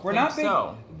don't We're think not big,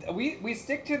 so. We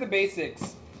stick to the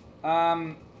basics.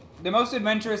 The most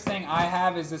adventurous thing I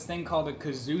have is this thing called a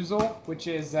kazoozle, which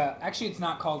is, actually it's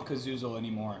not called kazoozle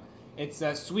anymore. It's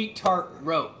a sweet tart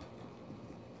rope.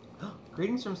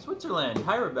 Greetings from Switzerland.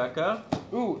 Hi, Rebecca.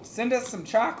 Ooh, send us some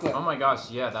chocolate. Oh my gosh,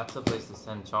 yeah, that's the place to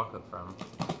send chocolate from.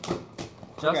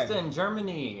 Justin,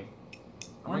 Germany.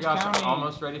 Oh Orange my gosh, County. I'm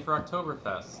almost ready for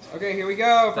Oktoberfest. Okay, here we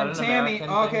go Is that from an Tammy. American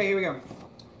Okay, thing? here we go.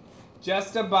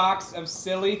 Just a box of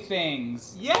silly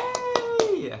things.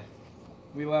 Yay!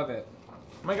 We love it. Oh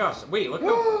my gosh, wait, look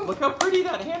how pretty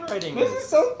that handwriting This is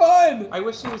so fun. I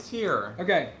wish he was here.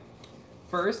 Okay,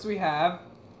 first we have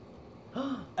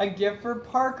a gift for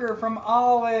Parker from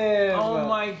Olive. Oh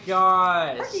my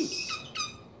gosh.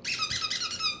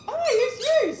 Oh, it's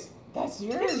yours. That's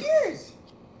yours. It's yours.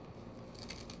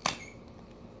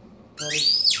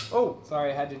 Oh,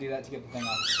 Sorry, I had to do that to get the thing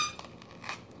off.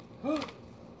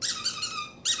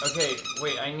 okay,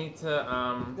 wait, I need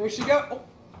to, There she goes. Oh,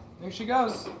 there she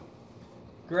goes.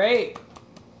 Great.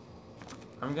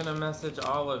 I'm gonna message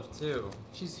Olive too.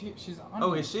 She's here. She's on.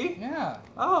 Oh, here. is she? Yeah.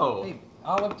 Oh. Hey,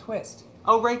 Olive Twist.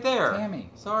 Oh, right there. Tammy.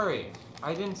 Sorry,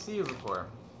 I didn't see you before.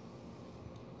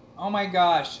 Oh my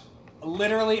gosh.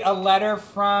 Literally a letter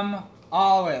from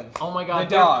Olive. Oh my god,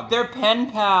 The dog. They're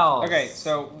pen pals. Okay,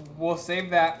 so we'll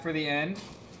save that for the end.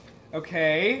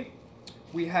 Okay.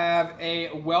 We have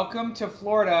a welcome to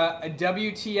Florida, a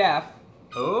WTF.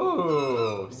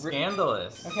 Oh,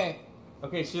 scandalous. Okay.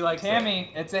 Okay, she likes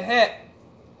Tammy, it's a hit.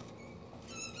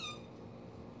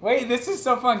 Wait, this is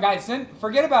so fun, guys.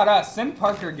 Forget about us. Send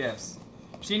Parker gifts.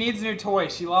 She needs new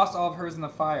toys. She lost all of hers in the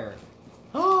fire.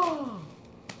 Oh.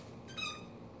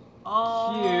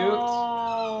 Oh.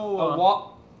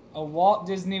 A Walt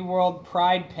Disney World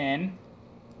Pride pin.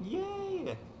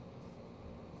 Yay.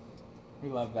 We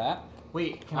love that.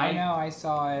 Wait, can I know, I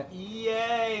saw it.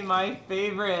 Yay, my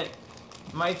favorite.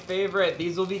 My favorite.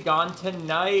 These will be gone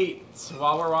tonight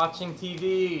while we're watching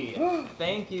TV.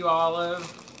 Thank you,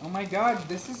 Olive. Oh my god,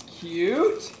 this is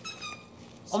cute.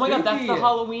 Oh my god, that's the Spooky.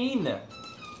 Halloween.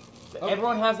 Oh.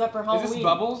 Everyone has that for Halloween. Is this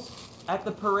Bubbles? At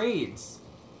the parades.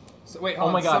 So, wait, Oh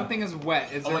hold my on. God. Something is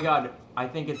wet. Is Oh there... my god, I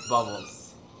think it's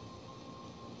Bubbles.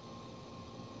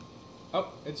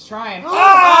 Oh, it's trying.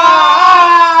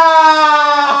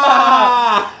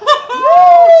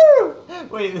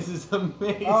 Wait, this is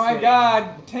amazing. Oh my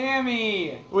god,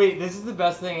 Tammy. Wait, this is the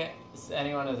best thing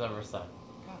anyone has ever said.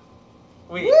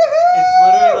 Wait, Woohoo!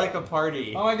 it's literally like a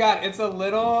party. Oh my god, it's a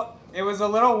little It was a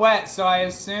little wet, so I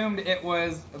assumed it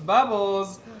was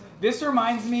Bubbles. This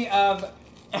reminds me of...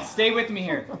 Stay with me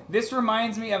here. This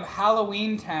reminds me of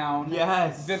Halloween Town.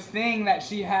 Yes. The thing that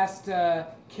she has to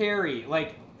carry.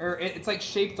 Like, or it's like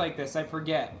shaped like this. I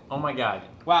forget. Oh my god.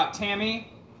 Wow,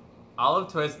 Tammy. Olive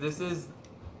Twist, this is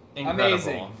incredible.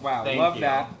 Amazing. Wow, Thank love you.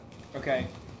 that. Okay.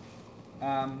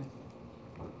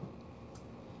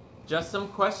 Just some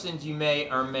questions you may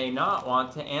or may not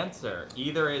want to answer.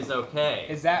 Either is okay.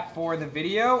 Is that for the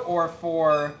video or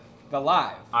for the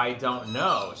live? I don't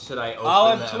know. Should I open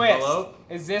Olive the Twist. envelope?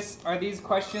 Are these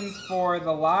questions for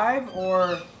the live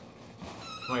or?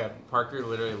 Oh my god, Parker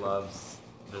literally loves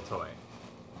the toy.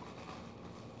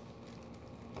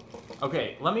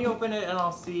 Okay, let me open it and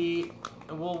I'll see.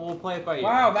 We'll play it by ear.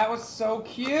 Wow, that was so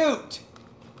cute.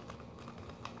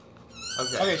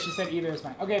 Okay. Okay, she said either is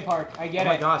fine. Okay, Park, I get it.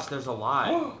 Oh my gosh, there's a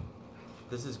lot.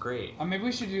 This is great. Maybe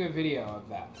we should do a video of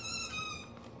that.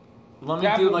 Let me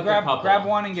do like a couple. Grab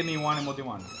one and give me one and we'll do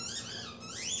one.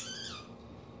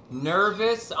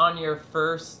 Nervous on your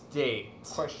first date?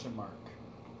 Question mark.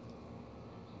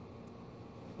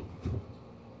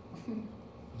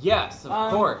 Yes,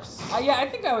 of course. Yeah, I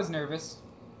think I was nervous.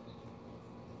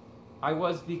 I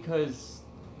was because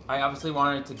I obviously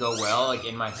wanted it to go well, like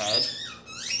in my head.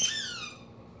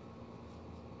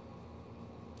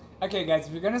 Okay, guys,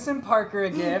 if you're gonna send Parker a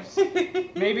gift,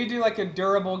 maybe do like a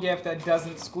durable gift that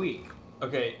doesn't squeak.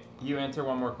 Okay, you answer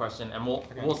one more question, and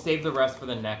we'll save the rest for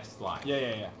the next slide.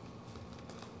 Yeah.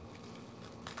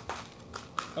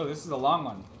 Oh, this is a long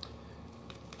one.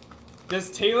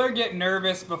 Does Taylor get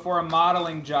nervous before a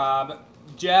modeling job?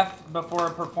 Jeff before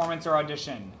a performance or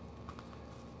audition?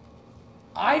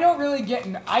 I don't really get.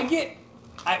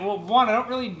 Well, one, I don't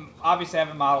really. Obviously, I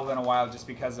haven't modeled in a while just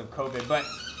because of COVID. But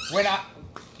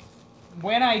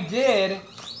when I did,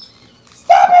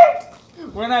 stop it!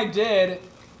 When I did,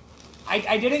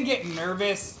 I didn't get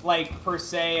nervous like per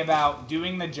se about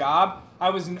doing the job. I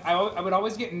would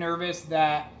always get nervous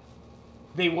that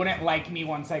they wouldn't like me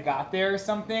once I got there or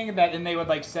something, and they would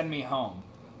like send me home.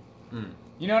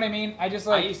 You know what I mean? I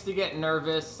used to get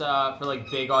nervous for like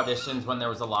big auditions when there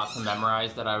was a lot to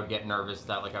memorize, that I would get nervous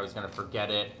that like I was gonna forget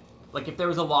it. Like if there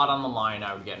was a lot on the line,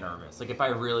 I would get nervous. Like if I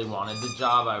really wanted the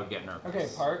job, I would get nervous. Okay,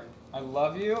 Park, I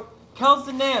love you. Kels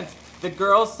and Nance, the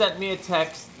girls sent me a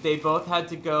text. They both had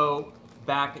to go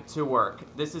back to work.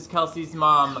 This is Kelsey's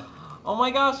mom. Oh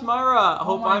my gosh, Myra,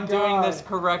 hope I'm doing this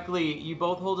correctly. You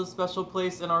both hold a special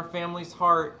place in our family's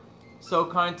heart. So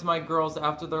kind to my girls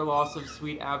after their loss of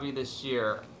sweet Abby this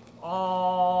year.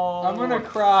 Oh, I'm gonna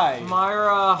cry.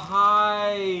 Myra,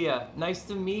 hi. Nice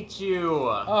to meet you.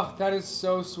 Oh, that is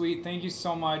so sweet. Thank you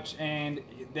so much. And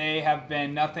they have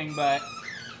been nothing but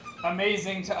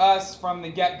amazing to us from the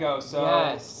get-go. So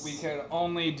yes, we could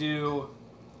only do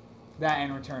that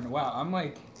in return. Wow, I'm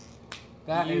like,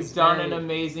 you've done an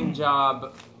amazing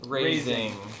job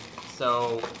raising.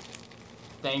 So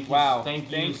thank you. Wow.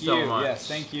 Thank you so much. Yes,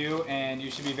 thank you. And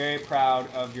you should be very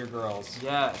proud of your girls.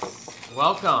 Yes.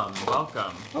 Welcome.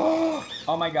 Welcome.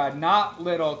 Oh my god, not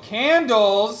little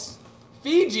candles.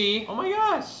 Fiji. Oh my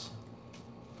gosh.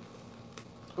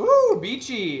 Ooh,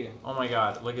 beachy. Oh my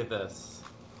god, look at this.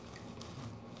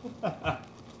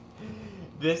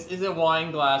 This is a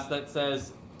wine glass that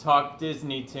says, "Talk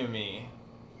Disney to me."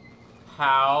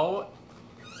 How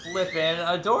flippin'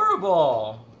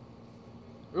 adorable.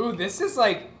 Ooh, this is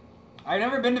like, I've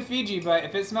never been to Fiji, but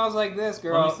if it smells like this,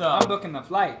 girl, I'm booking the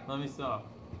flight. Let me smell.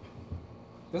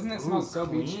 Doesn't it smell so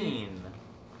clean. beachy?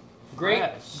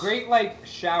 Fresh. Great like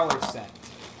shower scent.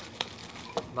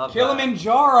 Love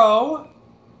Kilimanjaro.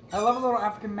 I love a little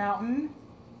African mountain.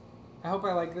 I hope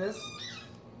I like this.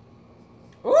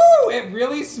 Ooh, it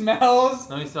really smells.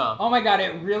 Let me smell. Oh my god,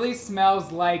 it really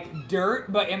smells like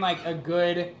dirt, but in like a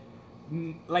good,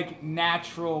 like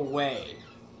natural way.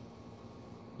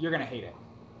 You're gonna hate it.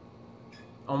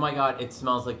 Oh my god, it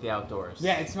smells like the outdoors.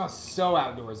 Yeah, it smells so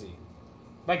outdoorsy.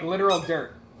 Like literal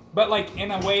dirt. But like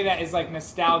in a way that is like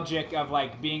nostalgic of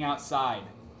like being outside.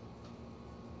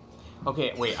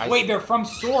 Okay, wait. Wait, they're from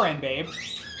Soren, babe.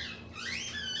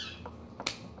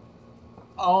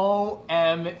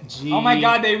 OMG. Oh my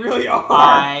god, they really are.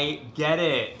 I get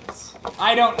it.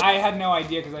 I had no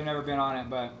idea because I've never been on it,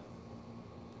 but.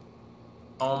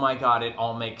 Oh my god, it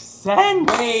all makes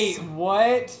sense. Wait,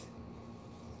 what?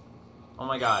 Oh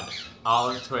my god.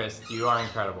 Olive Twist, you are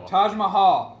incredible. Taj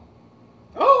Mahal.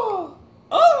 Oh!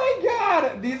 Oh my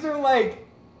god! These are like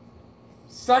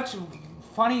such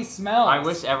funny smells. I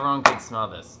wish everyone could smell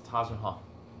this. Taj Mahal.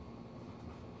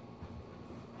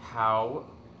 How?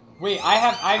 Wait,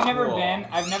 I've never cool. been.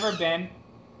 I've never been.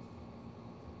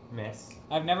 Miss.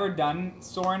 I've never done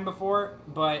Soren before,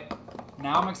 but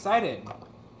now I'm excited.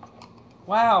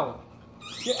 Wow.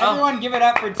 Everyone give it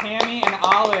up for Tammy and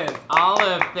Olive.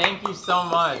 Olive, thank you so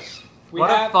much. What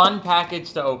a fun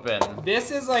package to open.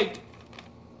 This is like...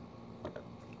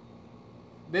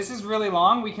 This is really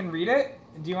long. We can read it.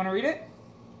 Do you want to read it?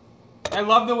 I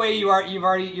love the way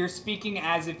you're speaking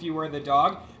as if you were the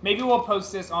dog. Maybe we'll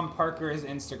post this on Parker's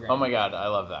Instagram. Oh my god, I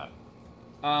love that.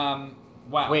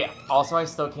 Wow. Wait, also I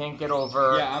still can't get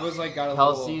over Yeah, I was like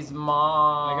Kelsey's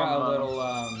mom. I got a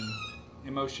little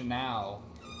emotional.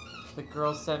 The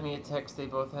girls sent me a text, they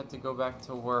both had to go back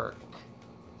to work.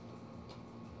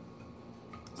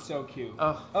 So cute.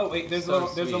 Oh, wait, there's so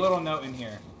a little note in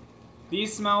here.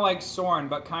 These smell like Soren,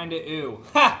 but kinda ew.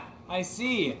 Ha! I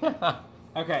see.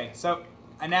 Okay, so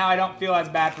now I don't feel as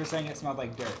bad for saying it smelled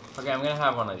like dirt. Okay, I'm gonna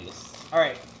have one of these. All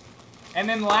right, and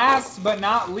then last but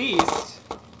not least,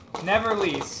 never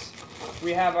least,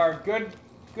 we have our good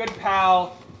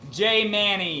pal Jay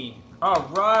Manny. All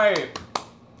right.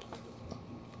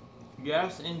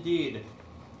 Yes, indeed.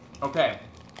 Okay,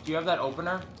 do you have that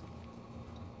opener?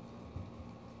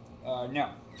 No.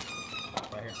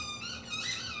 Right here.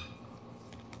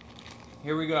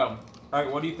 Here we go. All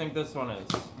right, what do you think this one is?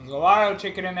 There's a lot of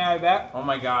chicken in there, I bet. Oh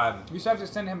my god. You just have to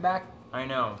send him back. I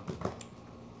know.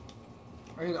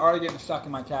 He's already getting stuck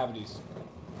in my cavities.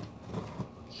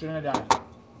 Shouldn't have done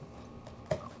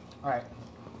it. All right.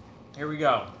 Here we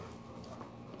go.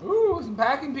 Ooh, some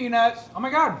packing peanuts. Oh my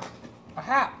god, a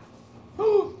hat.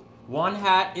 Ooh. One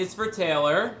hat is for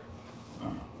Taylor.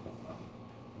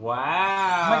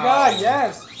 Wow. Oh my god,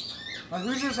 yes. My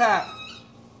Hoosiers hat.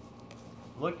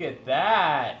 Look at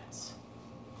that.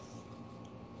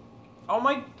 Oh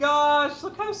my gosh,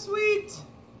 look how sweet.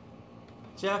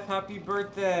 Jeff, happy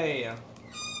birthday.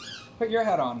 Put your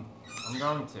hat on. I'm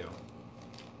going to.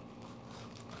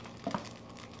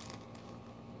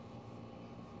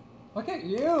 Look at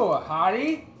you,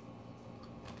 hottie.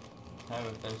 Have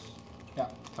a fish. Yeah.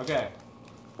 Okay,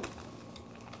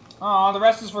 Oh, the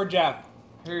rest is for Jeff.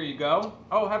 here you go.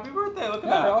 Oh, happy birthday, look at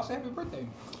Yeah, that. I'll say happy birthday.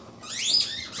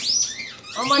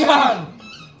 Oh my god.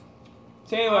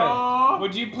 Taylor, Aww.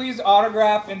 would you please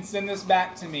autograph and send this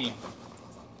back to me?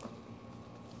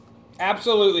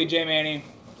 Absolutely, J Manny.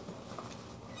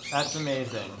 That's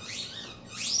amazing.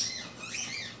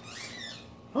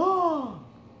 Oh.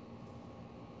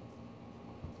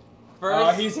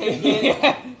 First he's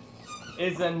ticket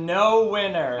is a no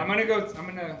winner. I'm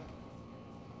gonna.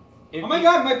 If Oh my you-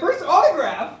 god, my first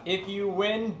autograph! If you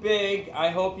win big, I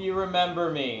hope you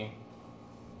remember me.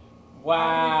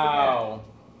 Wow.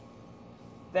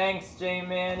 Thanks, J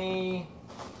Manny.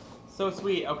 So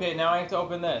sweet. Okay, now I have to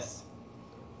open this.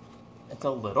 It's a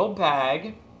little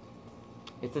bag.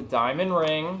 It's a diamond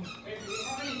ring. Wait,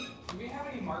 do we have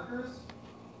any markers?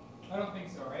 I don't think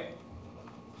so, right?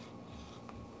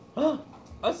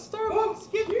 A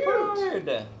Starbucks gift cute.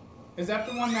 card. Is that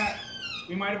the one that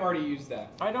we might have already used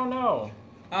that? I don't know.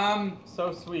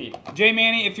 So sweet. J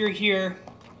Manny, if you're here,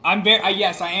 I am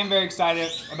very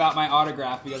excited about my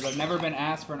autograph because I've never been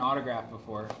asked for an autograph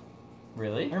before.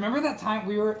 Really? Remember that time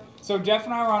so Jeff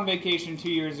and I were on vacation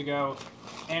 2 years ago,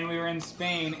 and we were in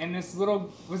Spain, and it was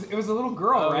a little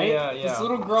girl, Oh, right? yeah, yeah. This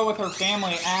little girl with her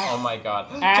family asked. Oh my god.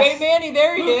 Ask- J Manny,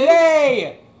 there he is.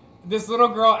 Yay! This little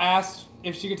girl asked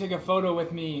if she could take a photo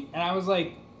with me, and I was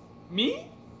like, me?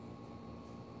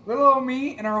 Little old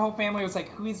me, and our whole family was like,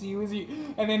 who is he? Who is he?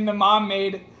 And then the mom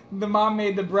made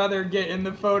the brother get in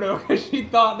the photo because she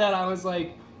thought that I was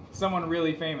like someone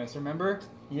really famous. Remember?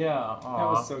 Yeah. That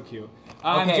Aw. was so cute.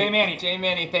 Okay, J Manny. J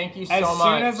Manny, thank you so As much.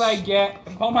 soon as I get,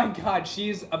 oh my god,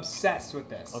 she's obsessed with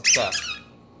this. What's that?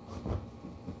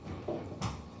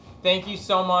 Thank you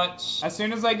so much. As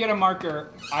soon as I get a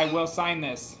marker, I will sign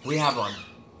this. We have one.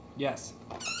 Yes.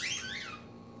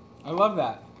 I love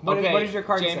that. What is your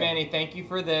card J say? Manny, thank you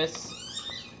for this.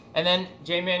 And then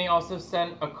J Manny also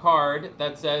sent a card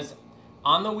that says,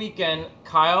 on the weekend,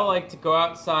 Kyle liked to go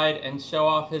outside and show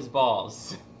off his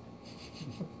balls.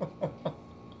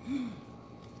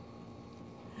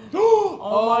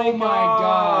 Oh my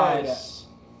god.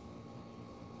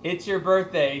 It's your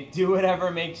birthday. Do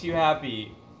whatever makes you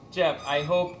happy. Jeff, I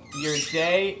hope your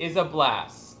day is a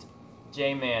blast.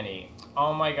 J Manny.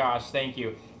 Oh my gosh, thank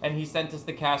you. And he sent us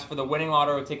the cash for the winning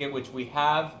lotto ticket, which we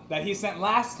have. That he sent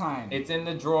last time. It's in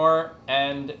the drawer,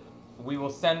 and we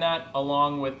will send that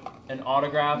along with an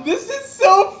autograph This is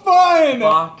so fun!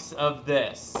 box of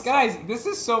this. Guys, this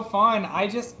is so fun.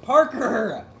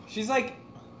 Parker!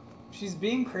 She's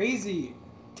being crazy.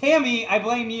 Tammy, I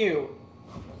blame you.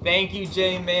 Thank you,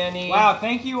 Jay Manny. Wow,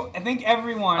 thank you. I thank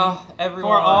everyone,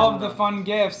 everyone for all of the fun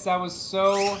gifts. That was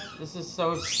so... This is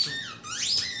so...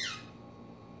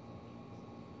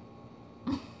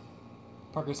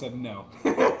 Parker said no.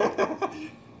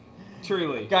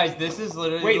 Truly. Guys, this is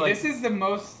literally Wait, like this is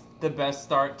the best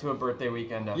start to a birthday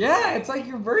weekend ever. Yeah, it's like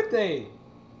your birthday.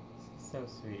 So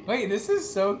sweet. Wait, this is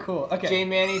so cool. Okay. Jay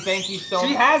Manny, thank you so much.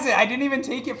 She has it. I didn't even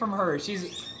take it from her.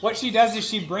 What she does is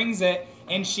she brings it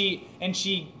and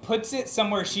she puts it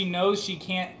somewhere she knows she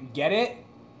can't get it,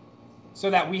 so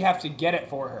that we have to get it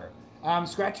for her.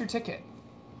 Scratch your ticket.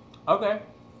 Okay.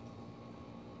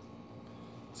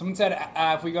 Someone said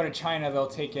if we go to China, they'll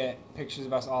take pictures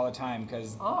of us all the time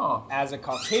because as a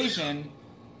Caucasian,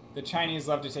 the Chinese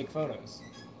love to take photos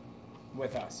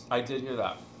with us. I did hear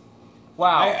that.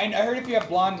 Wow. I heard if you have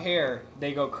blonde hair,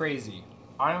 they go crazy.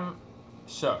 I'm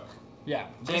shook. Yeah.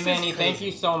 Jay Manny, thank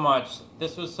you so much.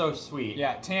 This was so sweet.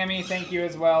 Yeah, Tammy, thank you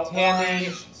as well. Tammy,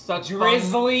 Orange, such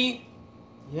Drizzly. Fun.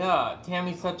 Yeah,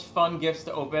 Tammy, such fun gifts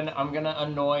to open. I'm gonna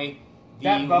annoy the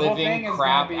That bubble thing living is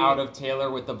crap gonna be... out of Taylor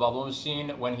with the bubble machine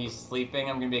when he's sleeping.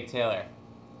 I'm gonna be like, Taylor,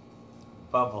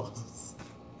 bubbles.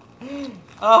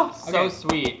 Oh, so Okay.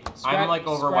 sweet. I'm like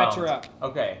overwhelmed. Scratch her up.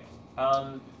 Okay.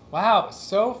 Wow,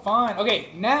 so fun. Okay,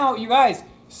 now you guys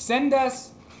send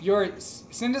us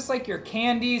like your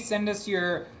candy. Send us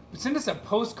a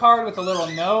postcard with a little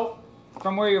note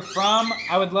from where you're from.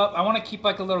 I want to keep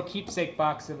like a little keepsake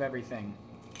box of everything.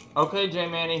 Okay, Jay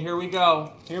Manny, here we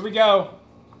go. Here we go.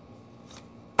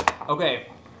 Okay,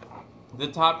 the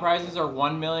top prizes are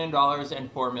 $1 million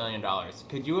and $4 million.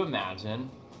 Could you imagine?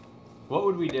 What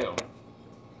would we do?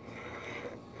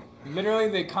 Literally,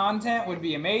 the content would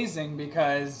be amazing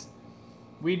because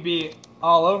we'd be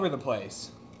all over the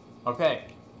place. Okay.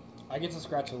 I get to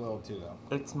scratch a little too,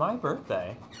 though. It's my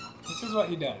birthday. This is what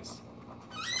he does.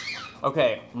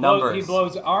 Okay, numbers. He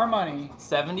blows our money.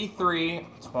 73,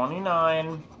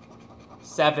 29,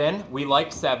 7. We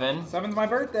like 7. 7's my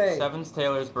birthday. 7's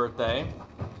Taylor's birthday.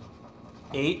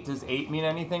 8. Does 8 mean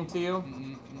anything to you?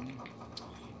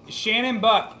 Shannon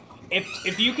Buck,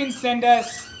 if you can send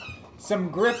us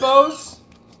some Grippos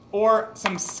or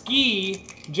some ski.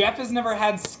 Jeff has never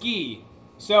had ski,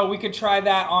 so we could try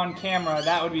that on camera.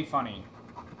 That would be funny.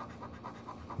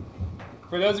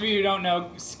 For those of you who don't know,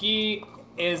 ski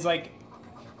is like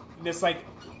this like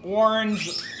orange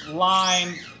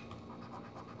lime.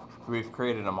 We've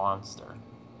created a monster.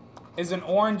 Is an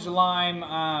orange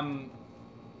lime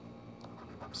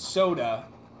soda.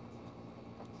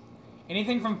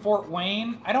 Anything from Fort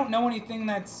Wayne? I don't know anything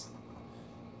that's...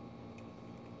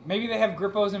 Maybe they have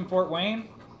Grippos in Fort Wayne?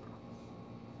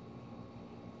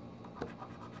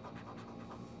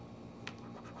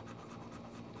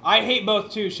 I hate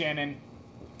both too, Shannon.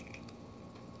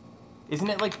 Isn't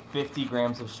it like 50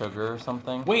 grams of sugar or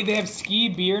something? Wait, they have ski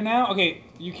beer now? Okay,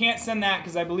 you can't send that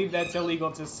because I believe that's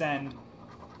illegal to send.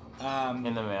 In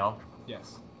the mail?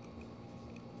 Yes.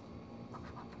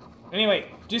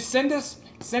 Anyway, just send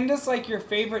us like your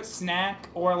favorite snack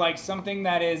or like something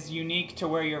that is unique to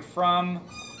where you're from.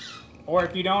 Or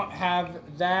if you don't have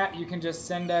that, you can just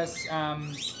send us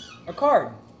a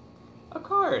card. A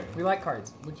card. We like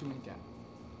cards. What'd you make out?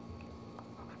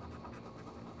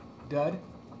 Dud?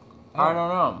 Oh. I don't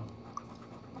know.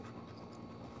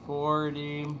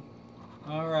 40.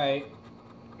 All right.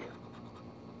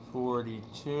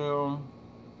 42.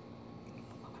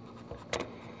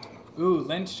 Ooh,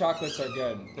 Lynch chocolates are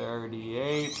good.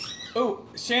 38. Ooh,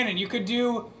 Shannon, you could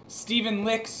do Stephen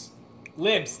Lib's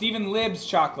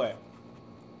chocolate.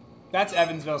 That's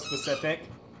Evansville specific.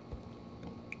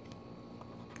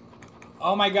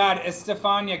 Oh my God,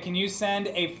 Estefania, can you send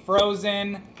a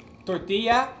frozen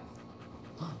tortilla?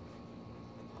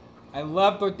 I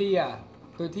love tortilla.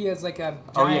 Tortilla is like a giant,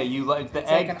 Oh yeah, you like the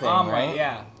egg like an thing, omelet, right?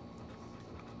 Yeah.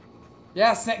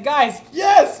 Yeah, guys,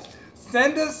 yes!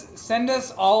 Send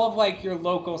us all of like your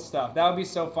local stuff. That would be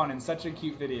so fun and such a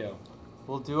cute video.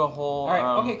 We'll do a whole. All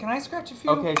right. Okay. Can I scratch a few?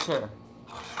 Okay, sure.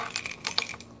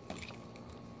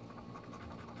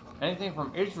 Anything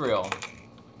from Israel?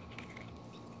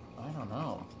 I don't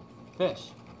know.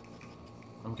 Fish.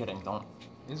 I'm kidding. Don't.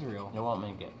 Israel. It won't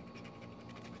make it.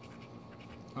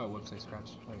 Oh, whoops! I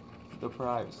scratched. Wait. The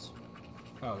prize.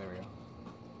 Oh, there we go.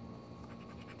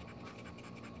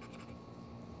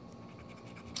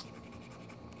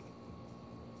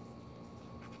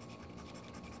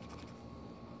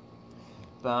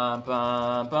 Bum,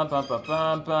 bum, bum, bum, bum,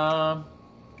 bum, bum.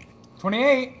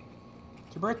 28.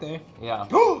 It's your birthday. Yeah.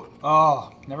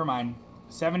 Oh, never mind.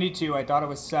 72. I thought it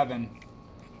was 7.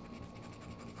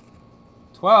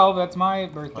 12. That's my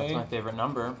birthday. That's my favorite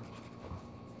number.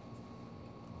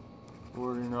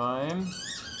 49.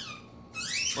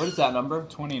 What is that number?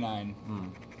 29.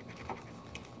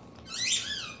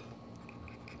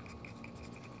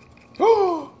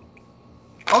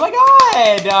 Oh my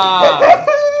god!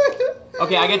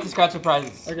 Okay, I get to scratch the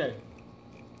prizes. Okay.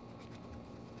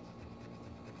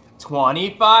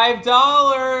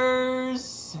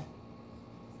 $25.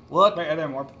 Look. Wait, are there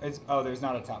more? Oh, there's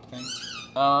not a top thing.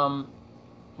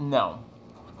 No.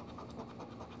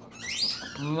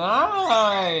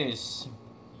 Nice.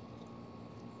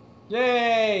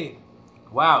 Yay!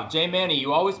 Wow, J Manny,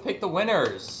 you always pick the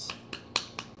winners.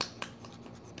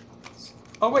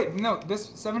 Oh wait, no, this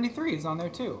 73 is on there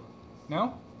too.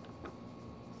 No?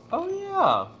 Oh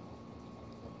yeah.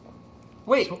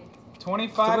 Wait.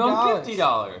 $25.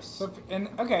 $50. So,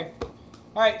 okay.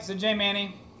 All right. So J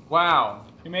Manny, Wow.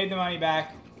 you made the money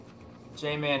back.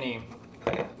 J Manny.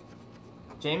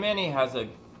 J Manny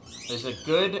is a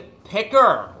good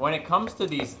picker when it comes to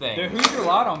these things. The Hoosier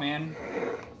Lotto, man.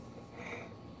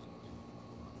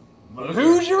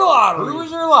 Hoosier Lottery.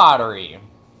 Hoosier Lottery.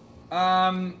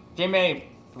 J Manny,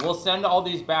 we'll send all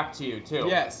these back to you too.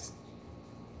 Yes.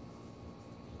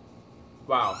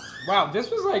 Wow. Wow, this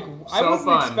was like, I So wasn't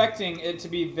fun. expecting it to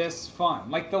be this fun.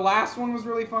 Like, the last one was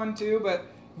really fun too, but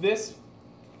this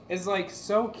is like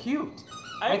so cute.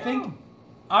 I think,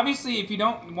 obviously, if you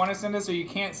don't want to send us or you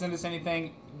can't send us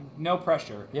anything, no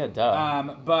pressure. Yeah,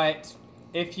 duh. But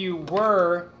if you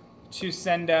were to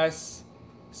send us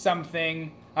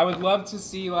something, I would love to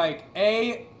see, like,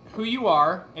 A, who you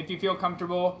are, if you feel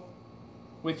comfortable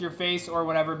with your face or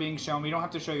whatever being shown. We don't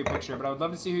have to show your picture, but I would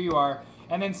love to see who you are.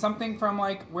 And then something from,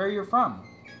 like, where you're from.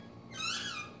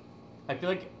 I feel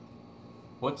like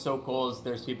what's so cool is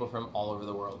there's people from all over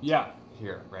the world. Yeah.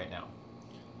 Here right now.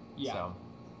 Yeah. So.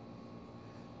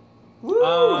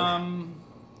 Woo!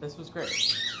 This was great.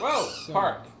 Whoa, So-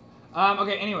 park.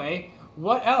 Okay, anyway,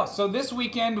 what else? So this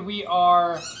weekend we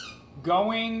are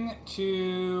going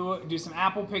to do some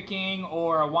apple picking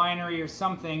or a winery or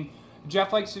something.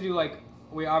 Jeff likes to do, like,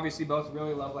 we obviously both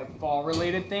really love, like,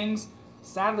 fall-related things.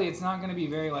 Sadly, it's not going to be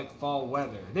very, like, fall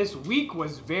weather. This week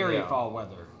was very fall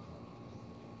weather.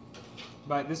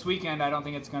 But this weekend, I don't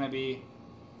think it's going to be.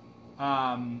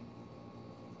 Fun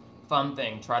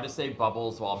thing. Try to say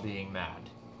bubbles while being mad.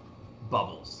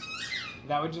 Bubbles.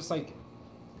 That would just, like,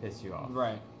 Piss you off.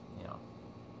 right.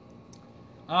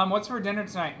 Yeah. What's for dinner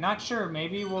tonight? Not sure.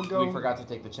 Maybe we'll go. We forgot to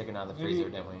take the chicken out of the freezer,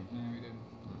 didn't we? Yeah, we did.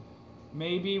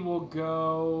 Maybe we'll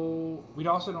go. We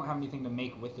also don't have anything to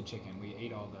make with the chicken. We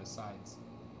ate all the sides.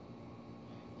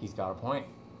 He's got a point.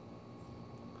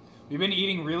 We've been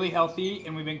eating really healthy,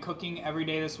 and we've been cooking every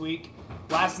day this week.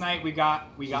 Last night we got.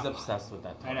 She's obsessed with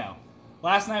that. I know.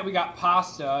 Last night we got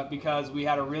pasta because we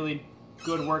had a really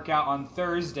good workout on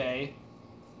Thursday.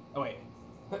 Oh wait.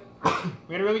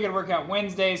 We had a really good workout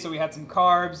Wednesday, so we had some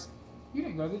carbs. You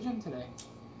didn't go to the gym today.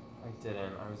 I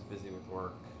didn't. I was busy with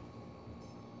work.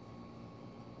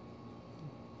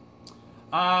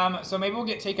 So maybe we'll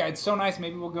get takeout. It's so nice.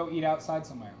 Maybe we'll go eat outside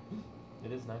somewhere.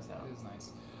 It is nice out. It is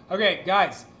nice. Okay,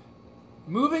 guys.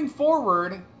 Moving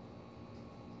forward,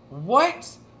 what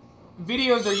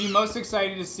videos are you most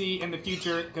excited to see in the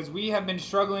future? Because we have been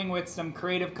struggling with some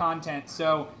creative content.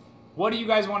 So, what do you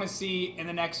guys want to see in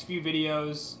the next few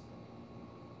videos?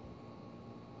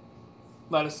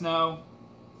 Let us know.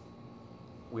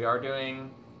 We are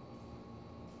doing.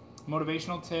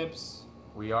 Motivational tips.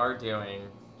 We are doing.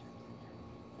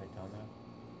 Right down there.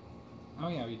 Oh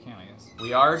yeah, you can, I guess.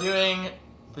 We are doing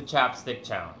the chapstick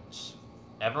challenge.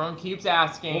 Everyone keeps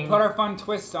asking. We'll put our fun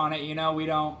twist on it. You know, we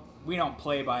don't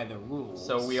play by the rules.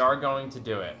 So we are going to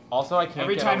do it. Also, I can't.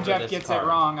 Every get time over Jeff this gets card. it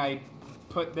wrong, I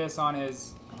put this on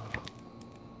his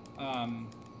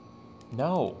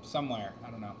No. somewhere.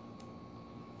 I don't know.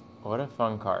 What a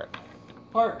fun card.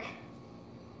 Park.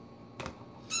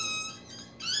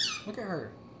 Look at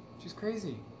her. She's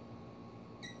crazy.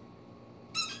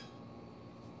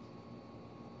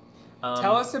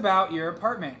 Tell us about your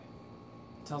apartment.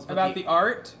 Tell us About the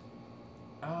art.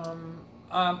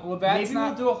 Well, that's maybe not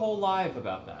we'll do a whole live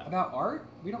about that. about art.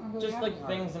 We don't really Just have like any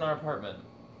things art. in our apartment.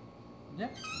 Yeah.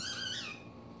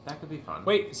 That could be fun.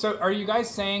 Wait. So, are you guys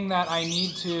saying that I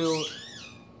need to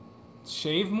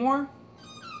shave more?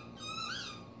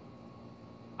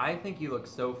 I think you look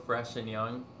so fresh and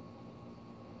young.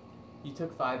 You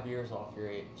took 5 years off your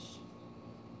age.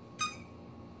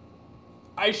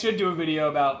 I should do a video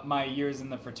about my years in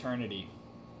the fraternity.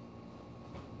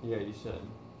 Yeah, you should.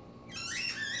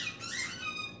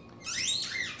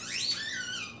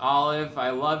 Olive,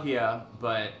 I love ya,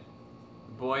 but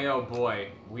boy oh boy,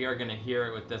 we are gonna hear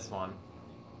it with this one.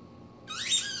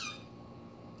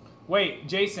 Wait,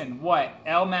 Jason, what?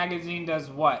 Elle Magazine does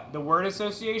what? The word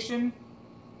association?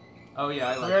 Oh yeah,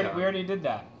 I like that. We already did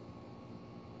that.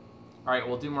 All right,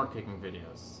 we'll do more kicking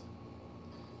videos.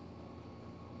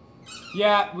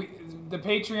 Yeah, the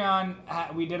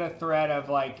Patreon, we did a thread of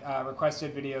like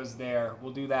requested videos there.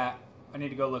 We'll do that. I need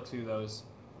to go look through those.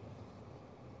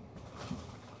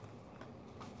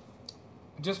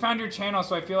 I just found your channel,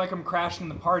 so I feel like I'm crashing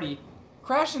the party.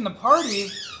 Crashing the party?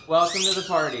 Welcome to the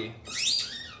party.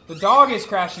 The dog is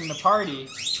crashing the party.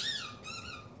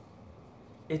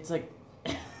 It's like...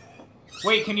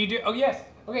 Wait, can you do... Oh, yes.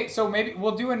 Okay, so maybe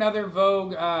we'll do another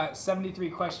Vogue 73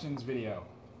 questions video.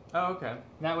 Oh, okay.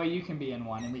 That way you can be in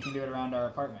one, and we can do it around our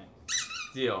apartment.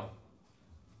 Deal.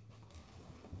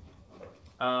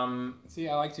 See,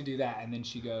 I like to do that, and then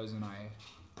she goes and I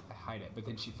hide it, but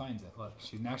then she finds it. Look,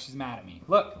 now she's mad at me.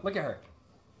 Look at her.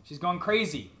 She's going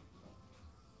crazy.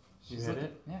 You hit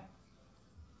it? Yeah.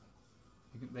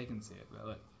 They can see it, but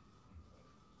look.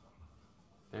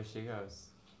 There she goes.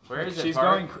 Where is it?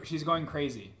 She's going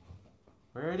crazy.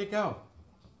 Where did it go?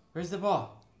 Where's the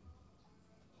ball?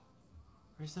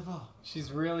 Where's the ball?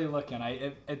 She's really looking.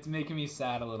 It's making me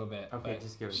sad a little bit. Okay,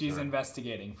 just give it to She's her.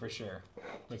 investigating for sure.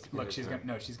 Look, she's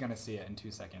gonna see it in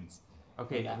 2 seconds.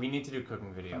 Okay, we need to do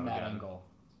cooking video From that again. angle.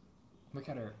 Look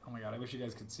at her. Oh my god, I wish you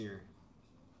guys could see her.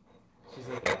 She's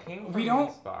like, I came from We don't-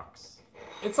 this box.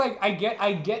 It's like I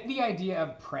get the idea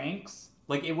of pranks.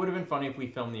 Like, it would have been funny if we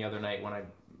filmed the other night when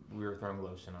we were throwing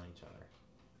lotion on each other.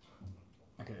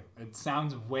 Okay, it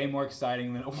sounds way more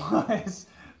exciting than it was.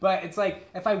 But it's like,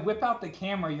 if I whip out the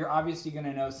camera, you're obviously going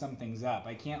to know something's up.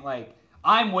 I can't, like...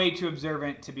 I'm way too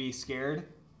observant to be scared.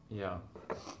 Yeah.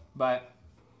 But,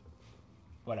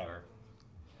 whatever.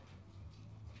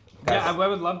 Guys, Yeah, I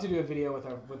would love to do a video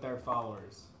with our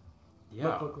followers.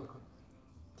 Yeah. Look.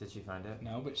 Did she find it?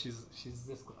 No, but she's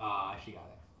this... Ah, she got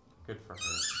it. Good for her.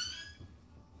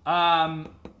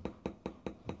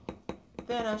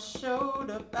 Then I showed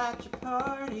up at your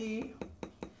party.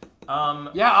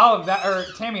 Yeah, all of that, or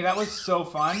Tammy, that was so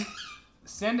fun.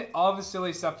 Send all the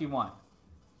silly stuff you want.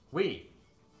 Wait.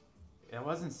 That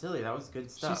wasn't silly. That was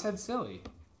good stuff. She said silly.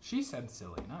 She said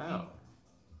silly, not me. Oh.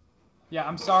 Yeah,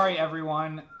 I'm sorry,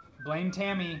 everyone. Blame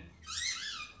Tammy.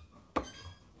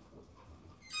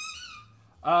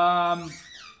 I'm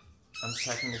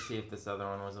checking to see if this other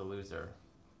one was a loser.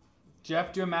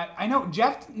 Jeff, I know,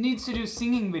 Jeff needs to do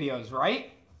singing videos,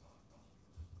 right?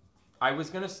 I was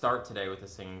gonna start today with a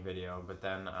singing video, but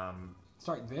then,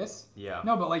 Start this? yeah.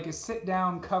 No, but like a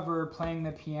sit-down cover playing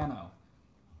the piano.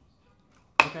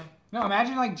 Okay. No,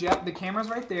 imagine like Jeff, the camera's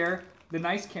right there, the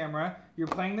nice camera, you're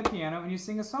playing the piano and you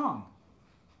sing a song.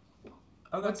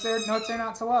 Okay. What's there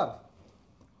not to love?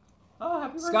 Oh,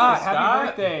 happy birthday, Scott, happy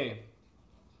birthday.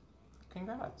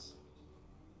 Congrats.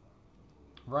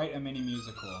 Write a mini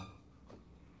musical.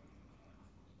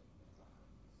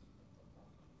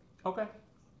 Okay.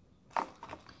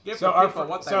 Give So the people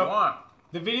what they want.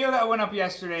 The video that went up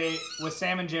yesterday was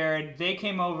Sam and Jared. They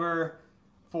came over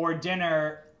for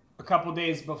dinner a couple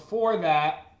days before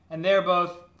that, and they're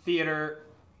both theater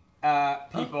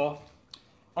people.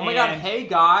 Oh my god, hey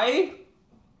guy!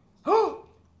 Oh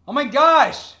my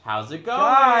gosh! How's it going?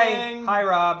 Guy! Hi,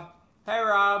 Rob. Hey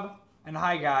Rob. And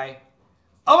hi, Guy.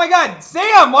 Oh my god,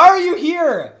 Sam, why are you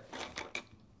here?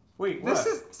 Wait, what?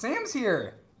 Sam's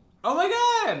here. Oh my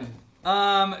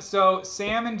god! So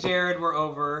Sam and Jared were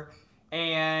over,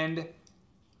 and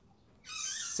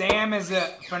Sam is a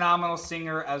phenomenal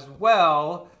singer as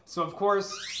well. So of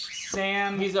course,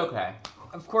 Sam... He's okay.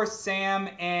 Of course, Sam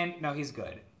and... No, he's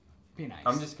good. Be nice.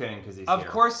 I'm just kidding because he's Of here.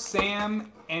 course,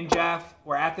 Sam and Jeff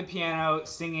were at the piano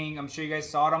singing. I'm sure you guys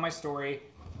saw it on my story.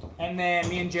 And then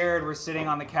me and Jared were sitting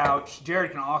on the couch.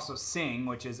 Jared can also sing,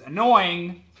 which is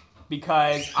annoying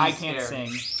because I can't scared.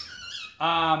 sing.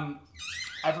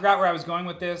 I forgot where I was going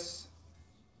with this.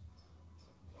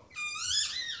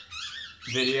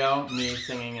 Video, me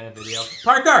singing in a video.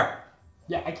 Parker!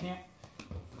 Yeah, I can't.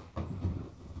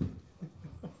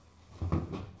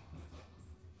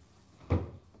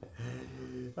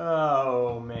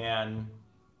 Oh, man.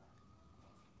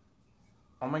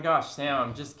 Oh my gosh, Sam,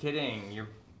 I'm just kidding. You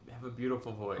have a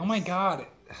beautiful voice. Oh my god.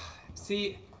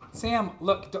 See, Sam,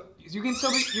 look, you can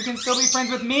still be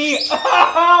friends with me.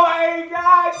 Oh my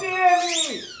god,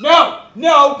 Tammy!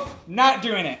 No, not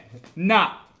doing it.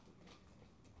 Not.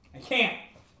 I can't.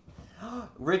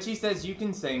 Richie says you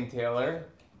can sing, Taylor.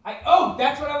 Oh,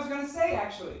 that's what I was gonna say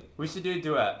actually. We should do a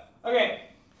duet. Okay.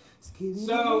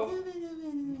 So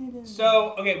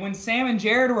okay, when Sam and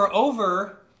Jared were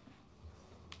over,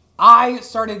 I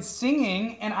started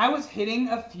singing and I was hitting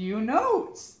a few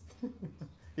notes.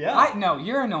 Yeah. No,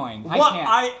 you're annoying. What?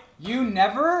 I can't. You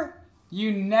never.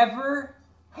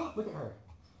 Look at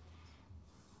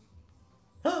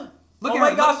her. Look oh at my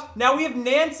her. gosh! Now we have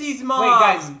Nancy's mom. Wait,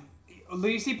 guys. Do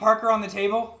you see Parker on the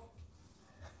table?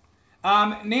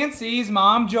 Nancy's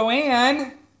mom,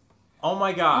 Joanne. Oh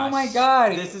my gosh! Oh my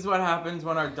god! This is what happens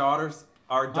when our daughters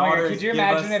Could you give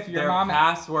imagine us if your their mom?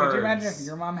 passwords. Could you imagine if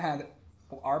your mom had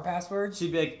our passwords?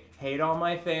 She'd be like, "Hate all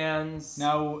my fans."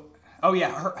 No. Oh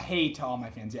yeah, her hate to all my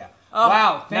fans. Yeah. Oh,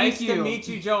 wow. Thank nice you. to meet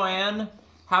you, Joanne.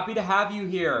 Happy to have you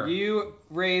here. You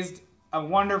raised a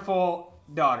wonderful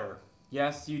daughter.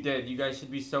 Yes, you did. You guys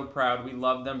should be so proud. We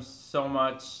love them so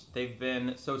much. They've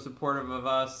been so supportive of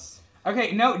us.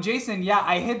 Okay, no, Jason, yeah,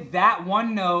 I hit that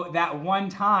one note that one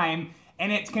time,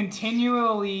 and it's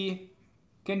continually,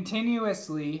 I've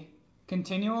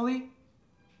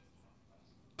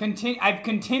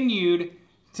continued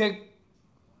to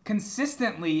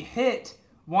consistently hit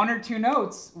one or two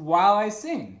notes while I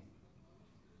sing.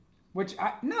 Which,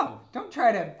 don't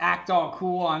try to act all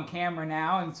cool on camera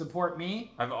now and support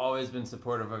me. I've always been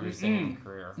supportive of your singing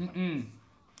career.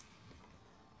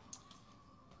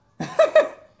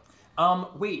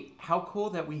 Wait, how cool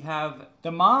that we have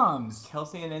The moms.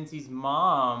 Kelsey and Nancy's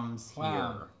moms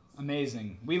Wow. here.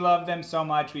 Amazing. We love them so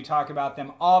much. We talk about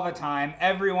them all the time.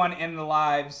 Everyone in the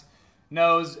lives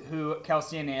knows who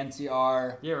Kelsey and Nancy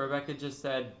are. Yeah, Rebecca just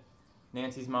said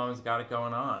Nancy's mom's got it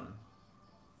going on.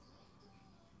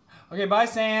 Okay, bye,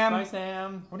 Sam. Bye,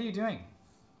 Sam. What are you doing?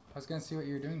 I was going to see what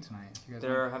you were doing tonight. You guys They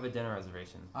have a dinner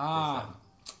reservation. Ah. they said.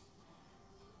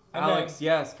 Okay. Alex,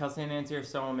 yes, Kelsey and Nancy are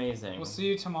so amazing. We'll see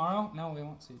you tomorrow. No, we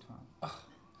won't see you tomorrow. Ugh.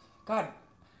 God,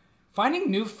 finding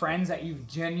new friends that you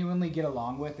genuinely get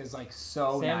along with is like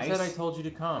so Sam nice. said I told you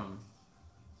to come.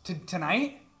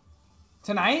 Tonight?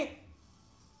 Tonight?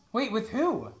 Wait, with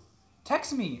who?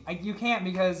 Text me. You can't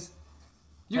because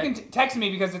you can text me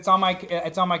because it's on my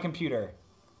computer.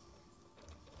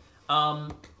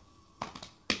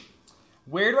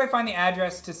 Where do I find the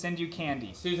address to send you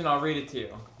candy? Susan, I'll read it to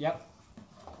you. Yep.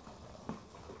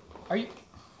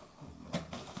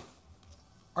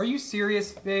 Are you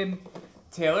serious, babe?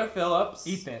 Taylor Phillips.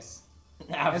 Eat this.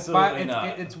 Absolutely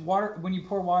not. It's water when you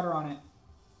pour water on it.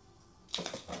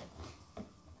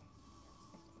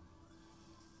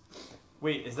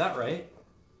 Wait, is that right?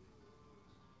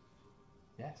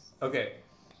 Yes. Okay.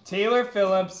 Taylor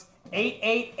Phillips,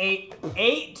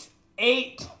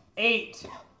 888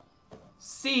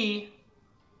 C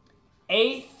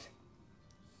 8th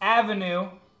Avenue,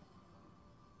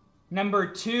 number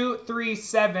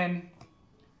 237,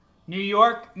 New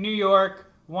York, New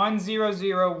York,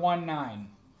 10019.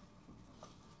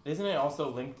 Isn't it also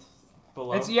linked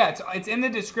below? It's in the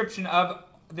description of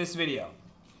this video.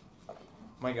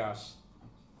 My gosh.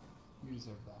 You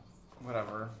deserve that.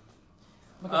 Whatever.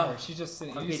 Look at her. She's just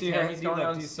sitting. Okay, You see Tammy's her? going Do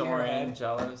on you see her soaring, head?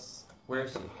 jealous. Where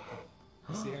is she?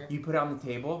 You see her? You put it on the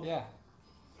table? Yeah.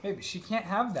 Baby, she can't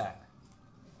have that.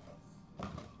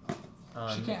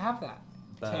 She can't have that.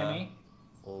 Tammy.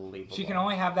 Unbelievable. She can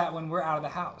only have that when we're out of the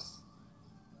house.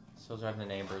 She'll drive the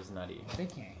neighbors nutty. They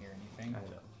can't hear anything. I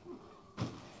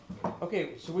know.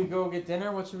 Okay, should we go get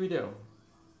dinner? What should we do?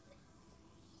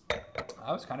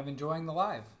 I was kind of enjoying the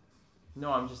live.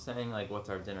 No, I'm just saying, like, what's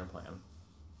our dinner plan?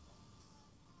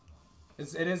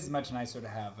 It is much nicer to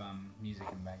have music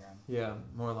in the background. Yeah,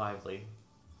 more lively.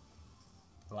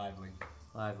 Lively.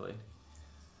 Lively.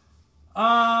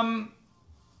 Um,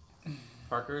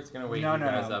 Parker, it's gonna wake No, you no,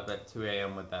 guys no. up at 2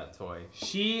 a.m. with that toy.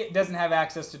 she doesn't have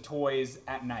access to toys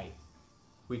at night.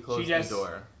 We closed just- the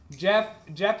door.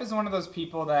 Jeff is one of those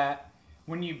people that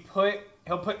when you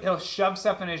he'll shove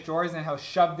stuff in his drawers and he'll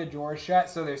shove the drawer shut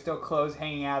so there's still clothes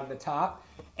hanging out of the top.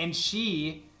 And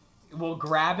she will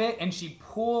grab it and she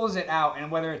pulls it out, and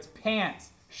whether it's pants,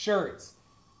 shirts,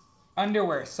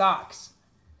 underwear, socks.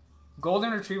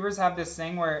 Golden retrievers have this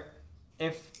thing where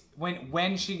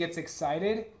when she gets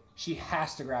excited, she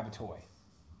has to grab a toy.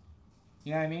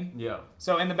 You know what I mean? Yeah.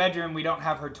 So in the bedroom, we don't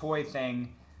have her toy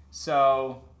thing,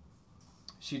 so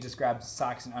she just grabs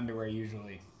socks and underwear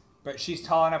usually. But she's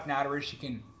tall enough now to where she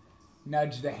can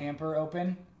nudge the hamper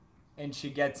open, and she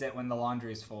gets it when the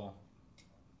laundry's full.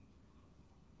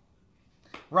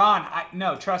 Ron,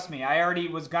 no, trust me, I already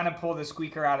was gonna pull the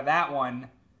squeaker out of that one,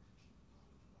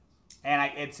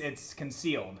 and it's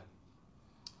concealed.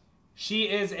 She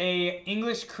is a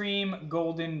English cream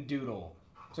golden doodle.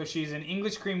 So she's an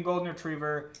English cream golden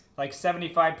retriever, like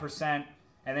 75%,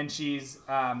 and then she's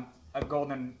a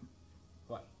golden.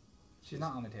 What? She's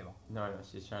not on the table. No,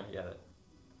 she's trying to get it.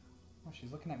 Oh,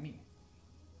 she's looking at me.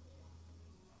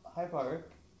 Hi, Parker.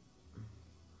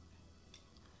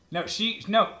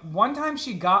 No, one time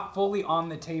she got fully on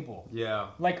the table. Yeah.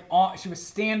 She was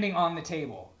standing on the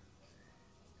table.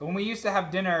 When we used to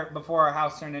have dinner before our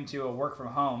house turned into a work from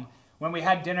home, when we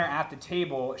had dinner at the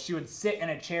table, she would sit in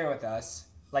a chair with us,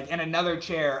 like in another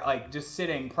chair, like just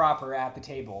sitting proper at the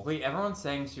table. Wait, everyone's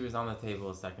saying she was on the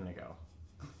table a second ago.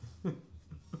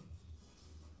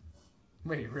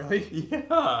 Wait, really?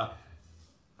 Yeah.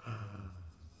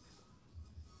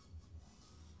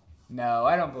 No,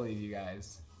 I don't believe you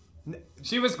guys.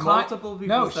 She was Multiple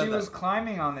people said she that. was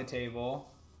climbing on the table.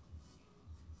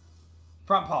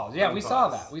 Front paws. Yeah, Front we saw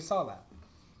paws. that. We saw that.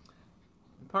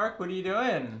 Park, what are you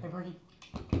doing? Hey, Parky.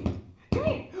 Come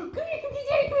here. Come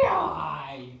here.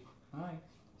 Hi. Hi.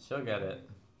 She'll get it.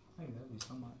 I love you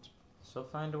so much. She'll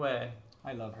find a way.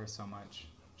 I love her so much.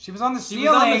 She was on the She ceiling.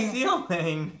 was on the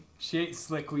ceiling. She ate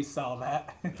slick. We saw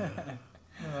that.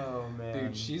 Oh, man.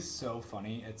 Dude, she's so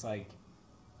funny. It's like...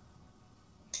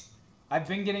 I've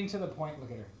been getting to the point... Look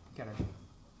at her. Get her.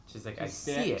 She's like, She's I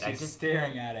see it. I She's just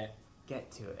staring can't at it. get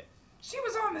to it. She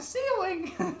was on the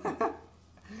ceiling.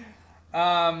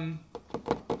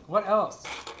 What else?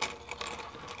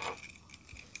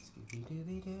 Do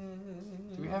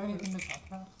we have anything to talk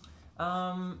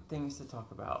about? Things to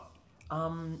talk about.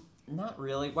 Not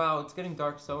really. Wow, it's getting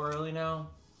dark so early now.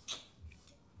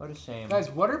 What a shame.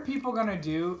 Guys, what are people gonna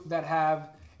do that have...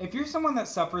 If you're someone that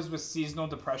suffers with seasonal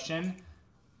depression,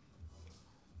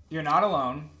 you're not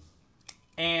alone,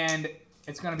 and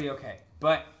it's gonna be okay.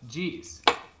 But, geez,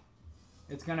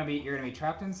 you're gonna be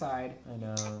trapped inside. I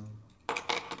know.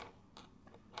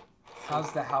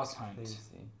 How's the house hunt? Crazy.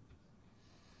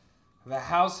 The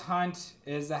house hunt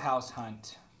is the house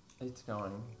hunt. It's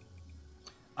going.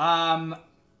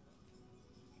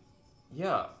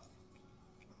 Yeah.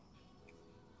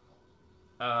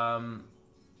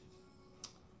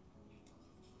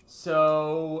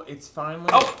 So it's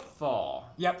finally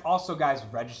fall. Yep. Also, guys,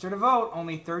 register to vote.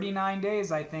 Only 39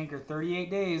 days, I think, or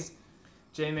 38 days.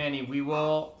 J Manny, we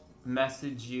will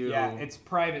message you. Yeah, it's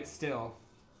private still.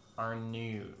 Our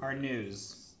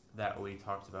news that we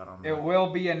talked about on. It will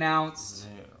be announced,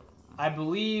 Zoom. I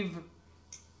believe,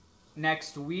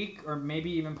 next week or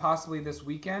maybe even possibly this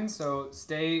weekend. So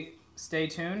stay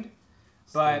tuned.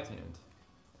 Stay tuned.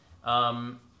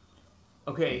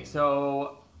 Okay,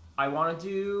 so I want to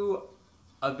do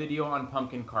a video on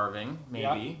pumpkin carving, maybe.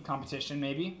 Yeah, competition,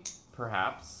 maybe.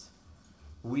 Perhaps.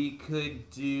 We could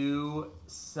do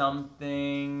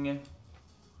something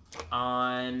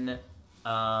on,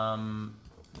 are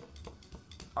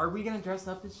we gonna dress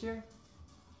up this year?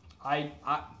 I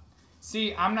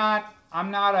see. I'm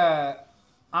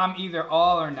either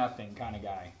all or nothing kind of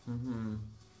guy. Mm-hmm.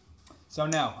 So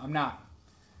no, I'm not.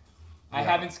 Yeah. I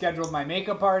haven't scheduled my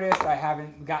makeup artist. I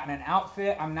haven't gotten an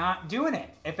outfit. I'm not doing it.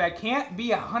 If I can't be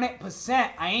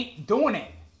 100%, I ain't doing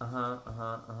it.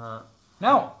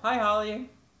 No. Hi, Holly.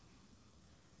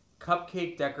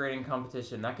 Cupcake decorating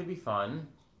competition. That could be fun.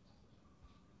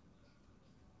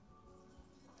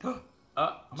 Oh my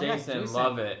God, Jason,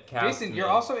 love it. Cast Jason, me. you're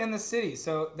also in the city,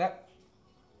 so that...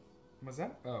 Was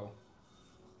that? Oh.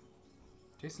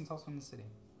 Jason's also in the city.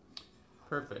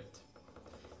 Perfect.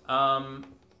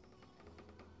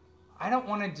 I don't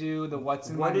want to do the what's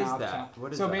in What my is mouth that? challenge.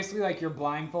 What is so that? basically, like, you're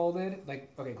blindfolded.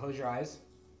 Like, okay, close your eyes.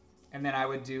 And then I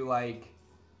would do, like,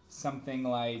 something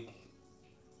like...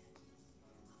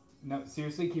 No,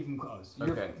 seriously, keep them closed.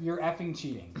 Okay. You're effing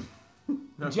cheating.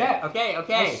 Okay. Jeff. Okay.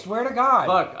 I swear to God.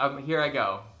 Look, here I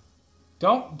go.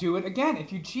 Don't do it again.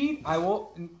 If you cheat, I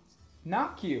will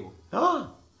knock you.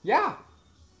 Yeah.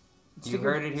 You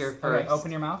heard it here first. Okay, open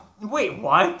your mouth. Wait,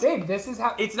 what? Babe, this is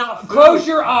how... It's not food. Close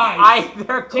your eyes.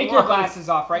 They're closed. Take your glasses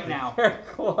off right now. They're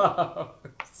closed.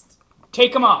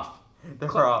 Take them off.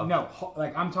 They're off. No,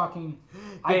 like I'm talking...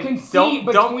 I Babe, can see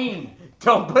between.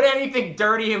 Don't put anything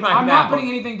dirty in my I'm mouth. not putting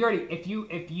anything dirty.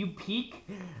 If you peek...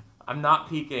 I'm not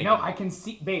peeking. No, I can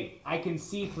see... Babe, I can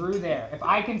see through there. If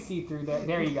I can see through there...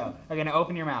 There you go. Okay, now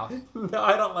open your mouth. No,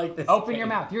 I don't like this. Open game. your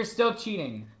mouth. You're still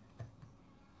cheating.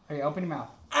 Okay, open your mouth.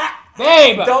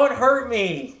 Babe! Don't hurt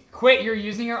me. Quit. You're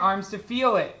using your arms to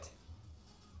feel it.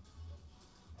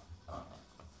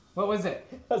 What was it?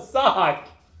 A sock.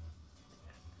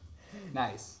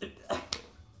 Nice.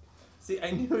 See,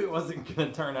 I knew it wasn't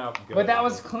gonna turn out good. But that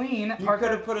was clean. You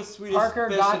could have put a Swedish Parker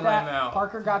fish got in that. my mouth.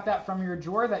 Parker got that from your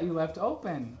drawer that you left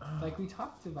open, like we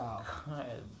talked about. God.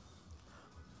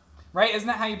 Right? Isn't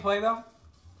that how you play though?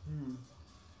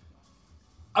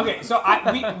 Okay, so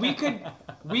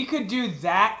we could do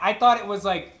that. I thought it was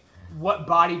like what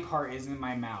body part is in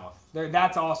my mouth.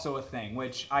 That's also a thing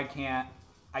which I can't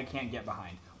get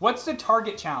behind. What's the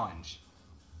target challenge?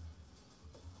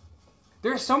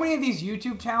 There are so many of these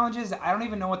YouTube challenges that I don't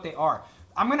even know what they are.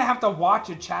 I'm gonna have to watch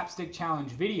a chapstick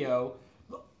challenge video.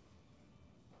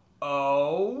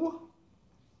 Oh.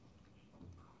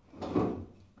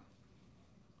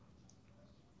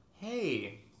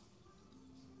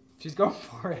 She's going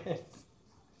for it.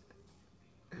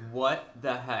 What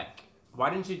the heck? Why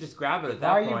didn't you just grab it at Why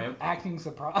that are point? you acting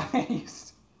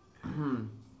surprised?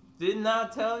 Didn't I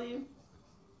tell you?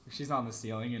 She's on the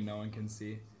ceiling and no one can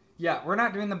see. Yeah, we're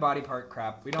not doing the body part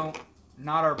crap. We don't.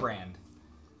 Not our brand.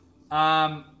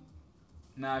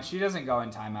 No, she doesn't go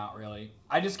in timeout really.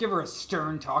 I just give her a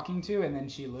stern talking to, and then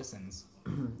she listens.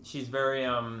 She's very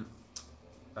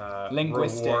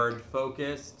Linguistic. reward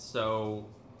focused. So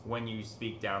when you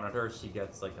speak down at her, she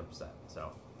gets like upset.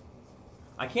 So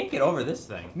I can't get over this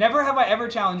thing. Never have I ever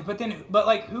challenged, but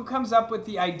like, who comes up with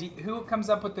the idea? Who comes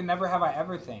up with the never have I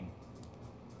ever thing?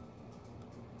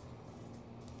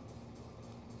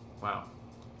 Wow.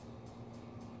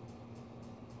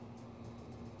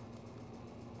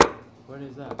 What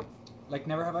is that? Like,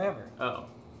 never have I ever. Oh.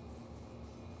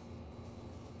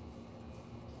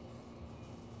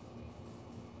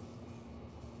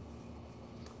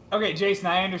 Okay, Jason,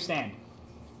 I understand.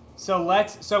 So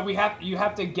you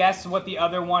have to guess what the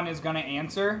other one is gonna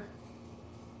answer.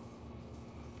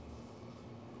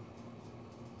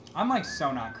 I'm like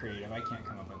so not creative. I can't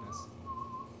come up with this.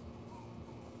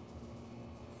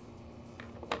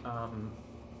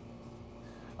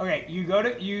 Okay,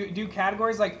 you do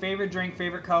categories like favorite drink,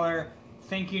 favorite color,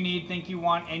 think you need, think you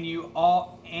want, and you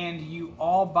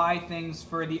all buy things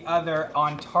for the other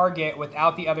on Target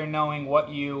without the other knowing what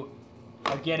you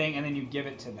are getting, and then you give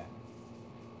it to them.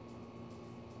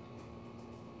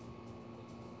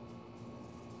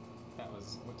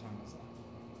 What time was that?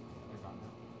 They're gone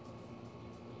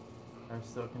now. I'm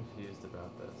still confused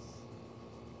about this.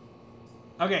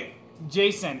 Okay,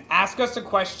 Jason, ask us a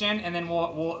question, and then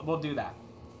we'll do that,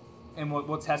 and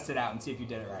we'll test it out and see if you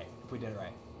did it right. If we did it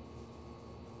right.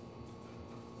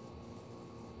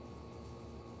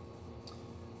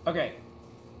 Okay.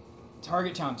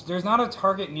 Target challenge. There's not a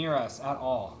Target near us at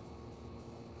all.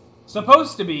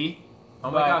 Supposed to be. Oh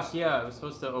my gosh, yeah, it was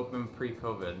supposed to open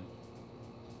pre-COVID.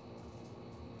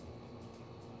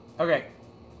 Okay.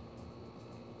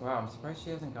 Wow, I'm surprised she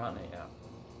hasn't gotten it yet.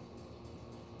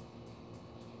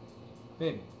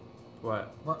 Babe.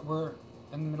 What? We're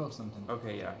in the middle of something.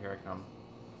 Okay, yeah, here I come.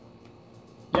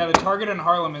 Yeah, the Target in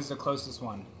Harlem is the closest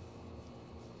one.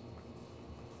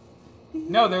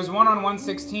 No, there's one on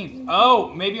 116th.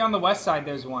 Oh, maybe on the west side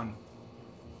there's one.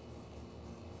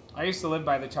 I used to live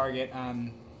by the Target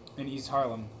in East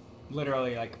Harlem.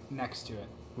 Literally, like, next to it.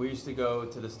 We used to go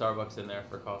to the Starbucks in there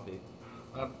for coffee.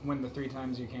 When the 3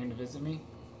 times you came to visit me?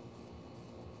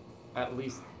 At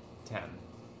least 10.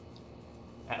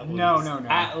 No.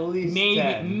 At least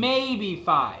 10. Maybe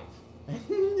 5.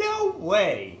 No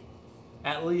way.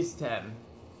 At least 10.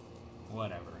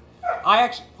 Whatever. I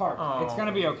actually Park. Oh. It's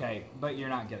gonna be okay, but you're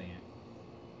not getting it.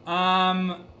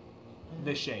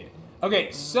 The shade.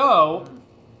 Okay, so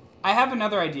I have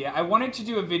another idea. I wanted to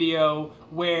do a video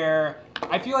where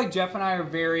I feel like Jeff and I are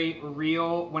very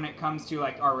real when it comes to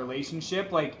like our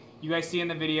relationship. Like you guys see in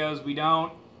the videos, we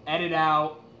don't edit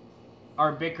out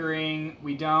our bickering.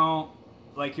 We don't,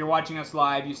 like, you're watching us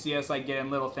live, you see us like getting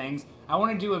little things. I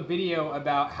want to do a video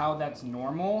about how that's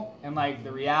normal and like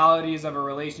the realities of a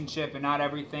relationship, and not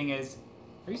everything is.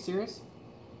 Are you serious?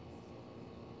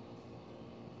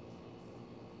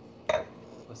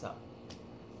 What's up?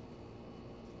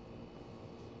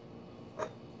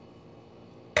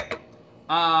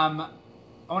 I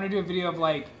want to do a video of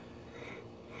like,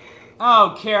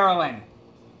 oh, Carolyn,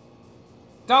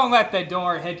 don't let the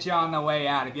door hit you on the way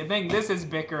out. If you think this is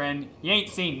bickering, you ain't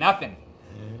seen nothing.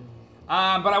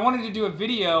 But I wanted to do a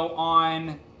video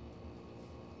on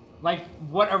like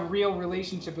what a real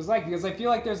relationship is like, because I feel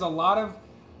like there's a lot of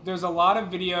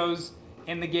videos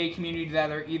in the gay community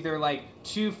that are either like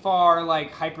too far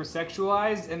like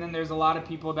hypersexualized, and then there's a lot of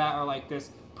people that are like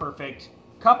this perfect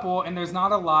couple, and there's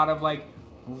not a lot of like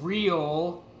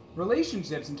real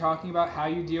relationships and talking about how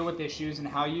you deal with issues and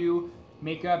how you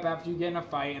make up after you get in a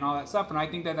fight and all that stuff. And I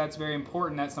think that that's very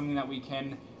important. That's something that we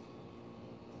can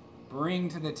bring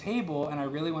to the table, and I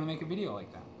really want to make a video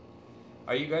like that.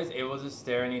 Are you guys able to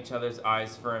stare in each other's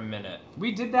eyes for a minute?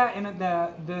 We did that in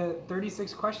the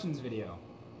 36 questions video.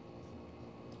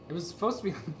 It was supposed to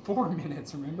be 4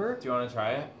 minutes, remember? Do you want to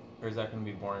try it? Or is that going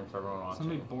to be boring for everyone watching? It's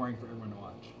going to be boring for everyone to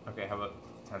watch. Okay, how about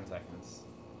 10 seconds?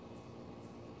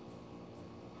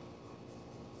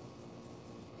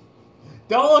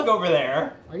 Don't look over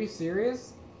there! Are you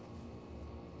serious?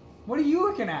 What are you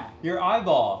looking at? Your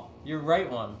eyeball. Your right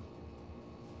one.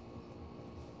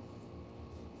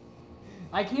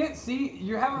 I can't see.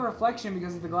 You have a reflection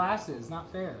because of the glasses. Not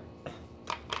fair. Do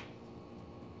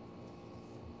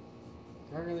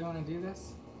I really want to do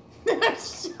this?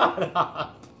 Shut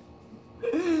up.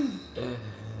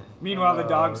 Meanwhile, the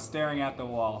dog's staring at the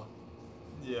wall.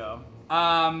 Yeah.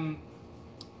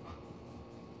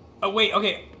 Oh wait,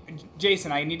 okay,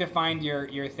 Jason, I need to find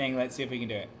your thing. Let's see if we can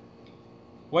do it.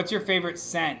 What's your favorite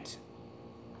scent?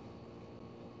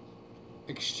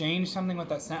 Exchange something with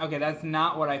that scent. Okay, that's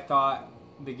not what I thought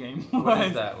the game was. What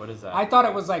is that? What is that? I thought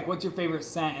it was like, what's your favorite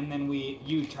scent, and then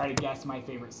you try to guess my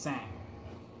favorite scent,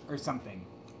 or something.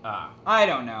 Ah. I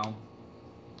don't know.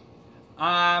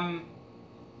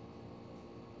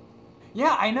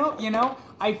 Yeah, I know. You know,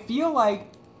 I feel like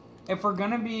if we're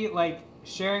gonna be like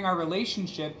sharing our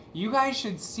relationship, you guys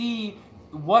should see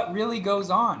what really goes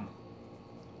on.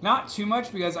 Not too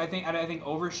much, because I think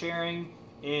oversharing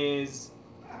is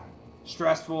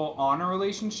stressful on a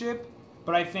relationship.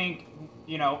 But I think,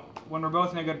 you know, when we're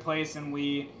both in a good place and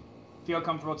we feel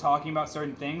comfortable talking about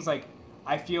certain things, like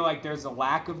I feel like there's a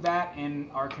lack of that in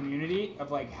our community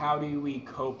of like, how do we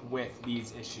cope with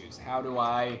these issues? How do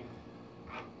I,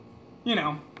 you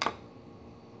know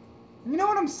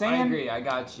what I'm saying? I agree. I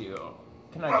got you.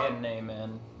 Can I get an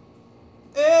amen?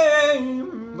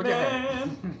 Amen. Look at her.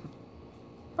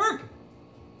 Herc,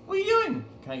 what are you doing?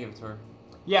 Can I give it to her?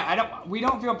 Yeah, we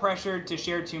don't feel pressured to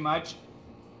share too much.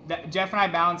 Jeff and I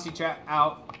balance each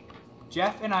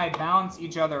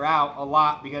other out a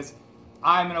lot, because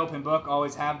I'm an open book,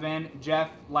 always have been. Jeff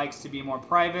likes to be more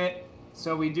private,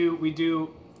 so we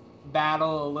do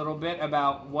battle a little bit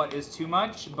about what is too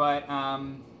much, but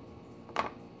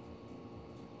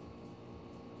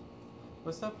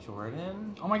What's up,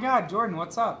 Jordan? oh my God, Jordan,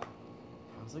 what's up?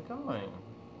 How's it going?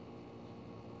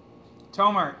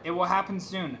 Tomer, it will happen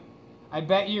soon. I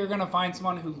bet you're gonna find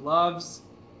someone who loves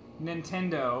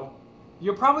Nintendo.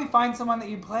 You'll probably find someone that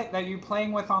you're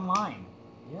playing with online.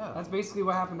 Yeah. That's basically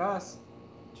what happened to us.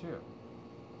 True.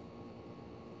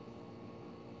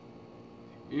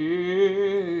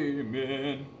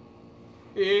 Amen.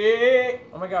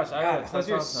 Oh my gosh, I got those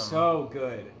are so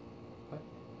good. What?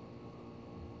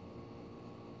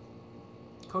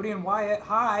 Cody and Wyatt,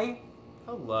 hi.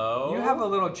 Hello. You have a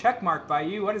little check mark by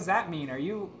you. What does that mean? Are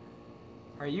you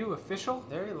official?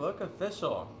 There you look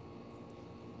official.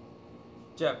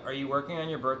 Jeff, are you working on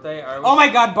your birthday? Oh my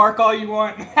God, bark all you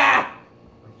want.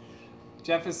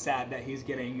 Jeff is sad that he's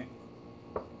getting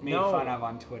made fun of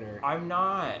on Twitter. I'm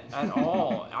not at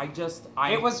all.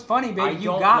 It was funny, babe.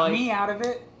 You got me out of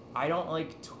it. I don't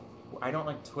like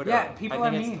Twitter. Yeah, people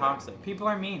are mean. It's toxic. People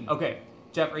are mean. Okay,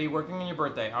 Jeff, are you working on your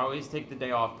birthday? I always take the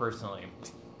day off personally.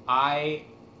 I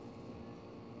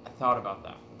thought about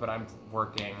that, but I'm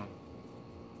working.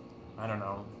 I don't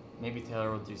know. Maybe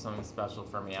Taylor will do something special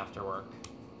for me after work.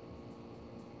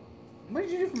 What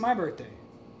did you do for my birthday?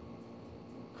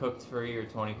 Cooked for your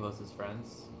 20 closest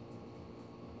friends.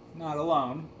 Not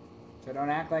alone. So don't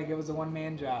act like it was a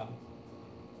one-man job.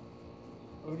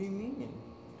 What do you mean?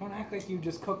 Don't act like you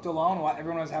just cooked alone while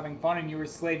everyone was having fun and you were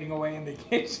slaving away in the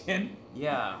kitchen.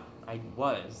 Yeah, I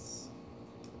was.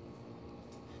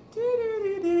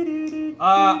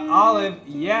 Olive,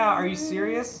 yeah, are you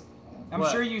serious? I'm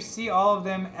What? sure you see all of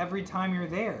them every time you're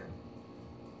there.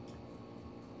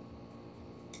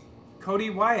 Cody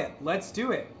Wyatt, let's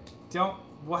do it.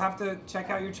 We'll have to check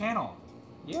out your channel.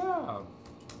 Yeah.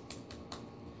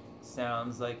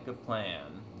 Sounds like a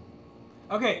plan.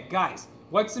 Okay, guys,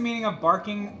 what's the meaning of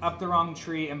barking up the wrong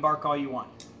tree and bark all you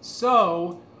want?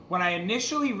 So, when I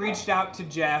initially reached out to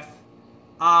Jeff,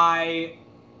 I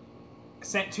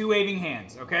sent 2 waving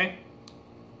hands, okay?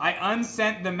 I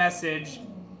unsent the message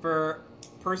for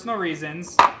personal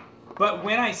reasons, but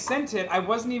when I sent it, I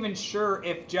wasn't even sure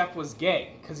if Jeff was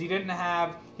gay, because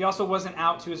he also wasn't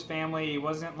out to his family. He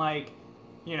wasn't like,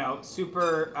 you know,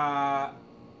 super,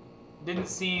 didn't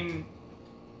seem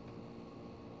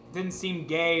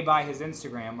gay by his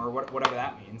Instagram or whatever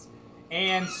that means.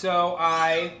 And so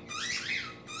I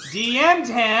DM'd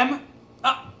him,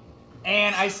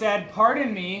 and I said,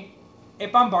 pardon me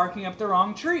if I'm barking up the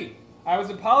wrong tree. I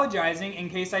was apologizing in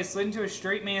case I slid into a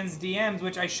straight man's DMs,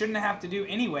 which I shouldn't have to do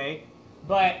anyway,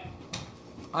 but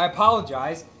I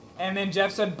apologize. And then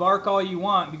Jeff said, bark all you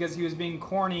want, because he was being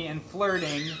corny and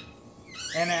flirting.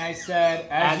 And I said,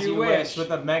 as you wish.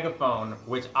 With a megaphone,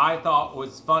 which I thought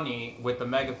was funny with the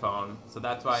megaphone, so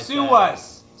that's why I said. Sue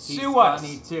us. He's Sue us.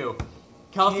 funny too.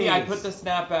 Kelsey, I put the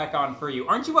snapback on for you.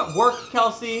 Aren't you at work,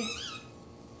 Kelsey?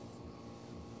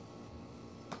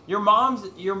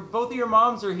 Both of your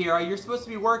moms are here. You're supposed to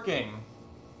be working.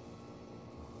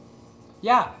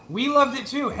 Yeah, we loved it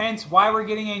too, hence why we're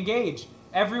getting engaged.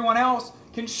 Everyone else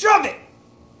can shove it!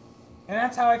 And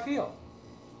that's how I feel.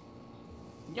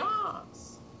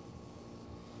 Yes.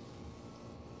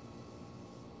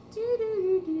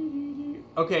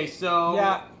 Okay, so...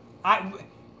 Yeah,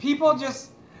 people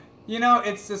just... You know,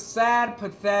 it's the sad,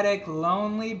 pathetic,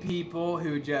 lonely people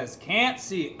who just can't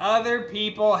see other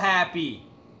people happy.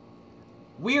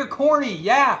 We are corny,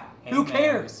 yeah. Who Amen.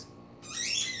 cares?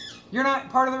 You're not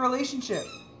part of the relationship.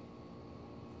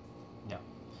 Yeah.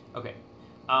 Okay.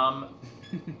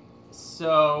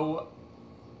 So,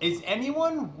 is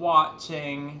anyone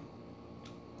watching...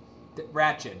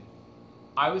 Ratchet.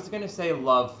 I was going to say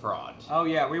Love Fraud. Oh,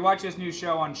 yeah. We watch this new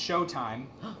show on Showtime.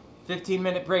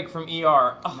 15-minute break from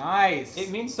ER. Oh, nice. It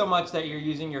means so much that you're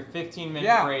using your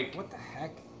 15-minute break what the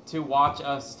heck? to watch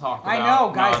us talk about I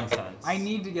know, guys. nonsense. I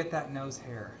need to get that nose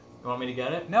hair. You want me to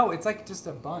get it? No, it's like just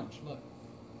a bunch. Look.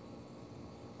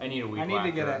 I need a weed I need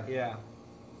to get it, yeah.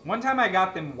 One time I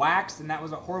got them waxed, and that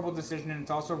was a horrible decision, and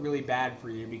it's also really bad for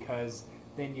you because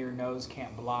then your nose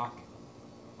can't block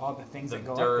all the things that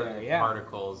go up there. Yeah.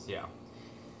 Particles, yeah.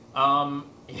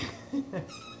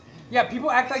 Yeah,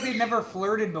 people act like they've never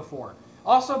flirted before.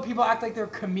 Also, people act like they're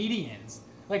comedians.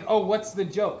 Like, oh, what's the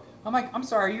joke? I'm like, I'm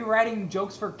sorry, are you writing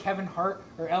jokes for Kevin Hart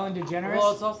or Ellen DeGeneres?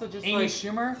 Well, it's also just Amy like...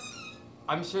 Schumer?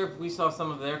 I'm sure if we saw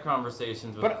some of their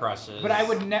conversations with crushes... But I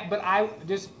would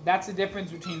that's the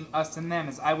difference between us and them,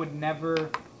 is I would never...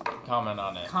 comment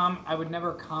on it. I would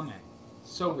never comment.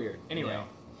 So weird. Anyway.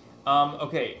 Yeah.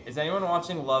 Okay, is anyone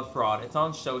watching Love Fraud? It's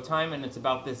on Showtime, and it's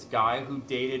about this guy who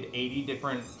dated 80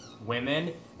 different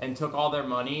women and took all their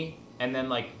money and then,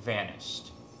 like,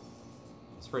 vanished.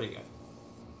 It's pretty good.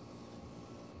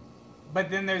 But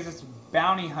then there's this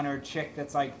bounty hunter chick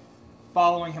that's, like,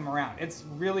 following him around. It's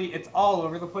all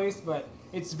over the place, but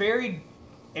it's very...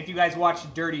 If you guys watch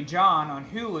Dirty John on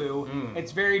Hulu,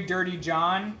 it's very Dirty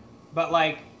John, but,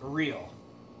 like, real.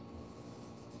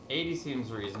 80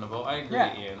 seems reasonable. I agree,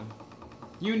 Ian.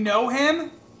 You know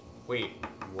him? Wait,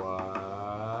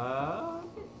 what?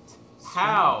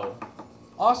 How?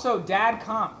 Also, Dad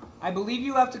Comp, I believe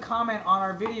you left a comment on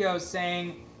our video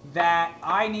saying that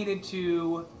I needed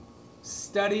to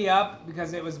study up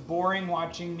because it was boring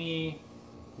watching me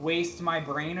waste my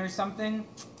brain or something.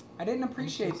 I didn't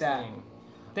appreciate that.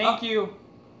 Thank you,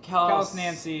 Kels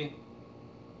Nancy.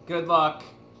 Good luck.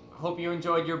 Hope you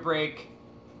enjoyed your break.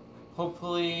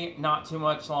 Hopefully not too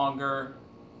much longer.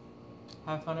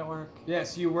 Have fun at work.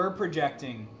 Yes, you were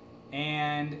projecting.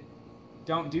 And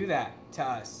don't do that to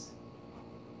us.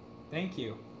 Thank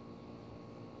you.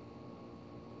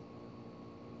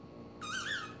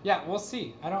 Yeah, we'll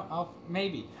see.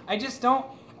 Maybe. I just don't,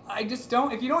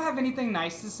 if you don't have anything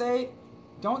nice to say,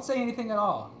 don't say anything at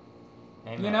all.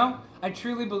 Amen. You know? I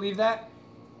truly believe that.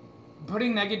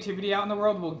 Putting negativity out in the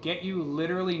world will get you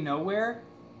literally nowhere.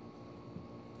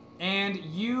 And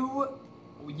you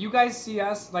guys see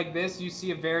us like this, you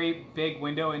see a very big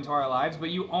window into our lives,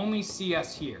 but you only see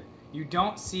us here. You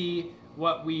don't see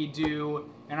what we do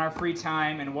in our free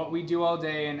time and what we do all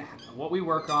day and what we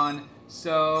work on.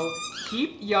 So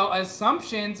keep your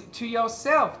assumptions to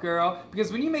yourself, girl.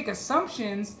 Because when you make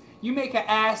assumptions, you make an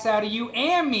ass out of you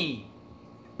and me.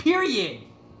 Period.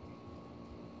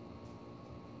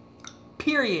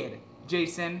 Period,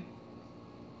 Jason.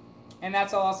 And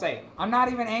that's all I'll say. I'm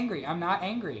not even angry. I'm not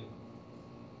angry.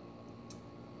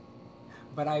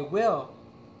 But I will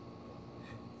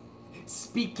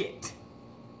speak it.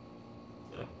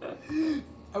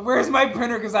 Where's my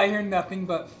printer? Because I hear nothing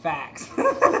but facts.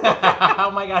 Oh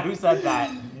my god, who said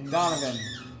that? Donovan.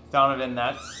 Donovan,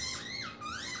 that's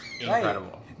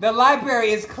incredible. Right. The library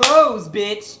is closed,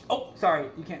 bitch. Oh, sorry.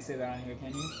 You can't say that on here,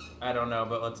 can you? I don't know,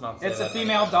 but let's not say that. It's a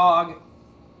female dog.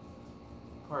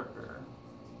 Parker.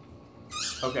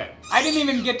 Okay. I didn't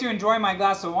even get to enjoy my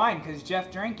glass of wine because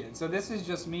Jeff drank it. So this is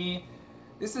just me.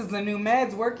 This is the new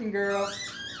meds working, girl.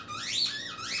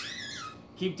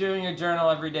 Keep doing your journal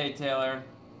every day, Taylor.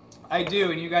 I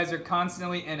do, and you guys are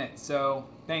constantly in it. So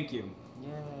thank you.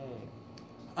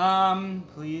 Yay.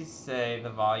 Please say the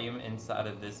volume inside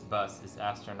of this bus is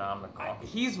astronomical.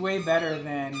 He's way better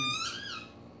than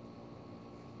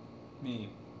me.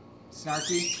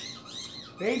 Snarky.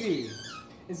 Baby.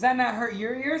 Does that not hurt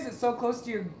your ears? It's so close to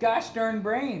your gosh darn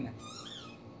brain.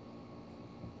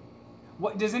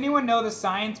 What does anyone know the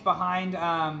science behind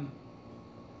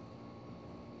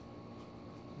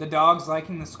the dogs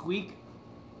liking the squeak?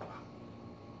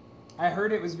 I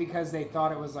heard it was because they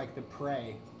thought it was like the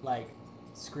prey, like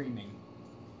screaming,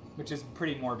 which is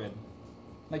pretty morbid.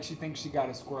 Like she thinks she got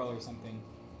a squirrel or something.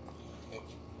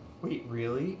 Wait,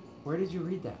 really? Where did you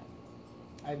read that?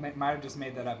 I might have just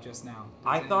made that up just now.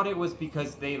 I thought it was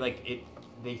because they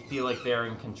they feel like they're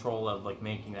in control of like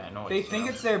making that noise. They think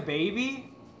it's their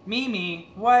baby?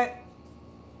 Mimi, what?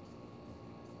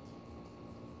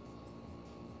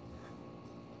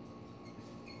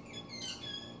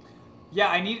 Yeah,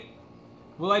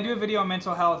 Will I do a video on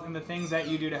mental health and the things that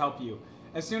you do to help you?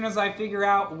 As soon as I figure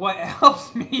out what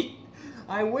helps me,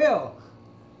 I will.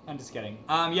 I'm just kidding.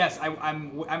 Yes,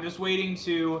 I'm just waiting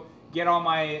to get all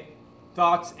my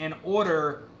thoughts in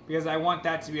order because I want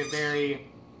that to be a very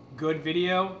good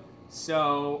video.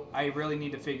 So I really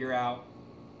need to figure out.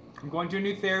 I'm going to a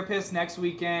new therapist next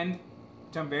weekend,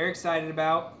 which I'm very excited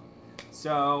about.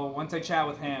 So once I chat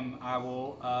with him, I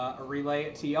will relay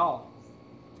it to y'all.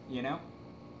 You know?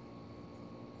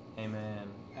 Amen.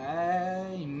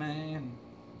 Amen.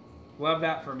 Love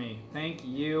that for me. Thank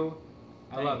you.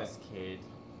 I love it. Thanks, kid.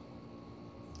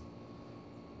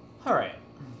 All right.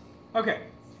 Okay.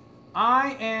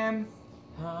 I am.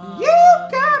 Hungry. You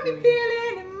got me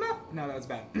feeling. No, that was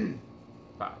bad.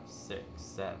 5, 6,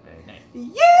 7, 8.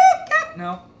 You got.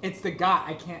 No, it's the got.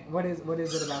 I can't. What is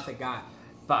it about the got?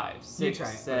 5, You 6, try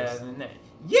it 7, 8.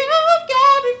 You've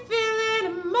got me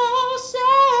feeling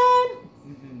emotion.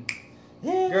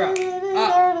 Girl. In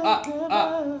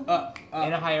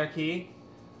a higher key.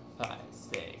 5,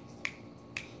 6.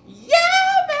 You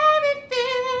got me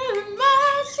feeling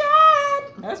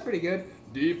emotion. That's pretty good.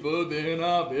 Deeper than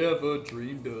I've ever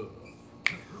dreamed of.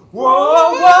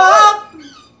 Whoa, whoa.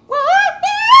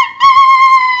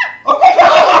 Okay,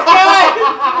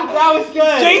 that was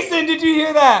good. Jason, did you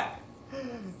hear that?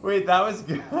 Wait, that was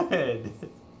good.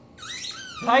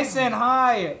 Tyson,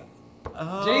 hi.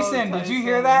 Oh, Jason, did you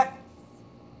hear Tyson. that?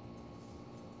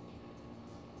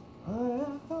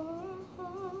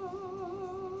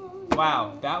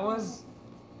 Wow, that was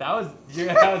yeah, that was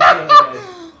really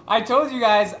good. I told you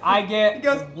guys I get He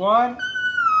goes- one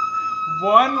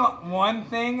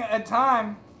thing at a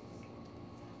time.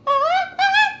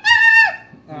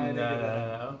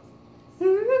 No.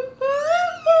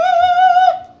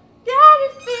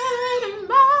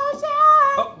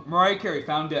 Oh, Mariah Carey,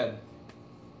 Found Dead.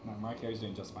 No, Mariah Carey's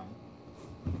doing just fine.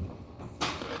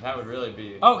 That would really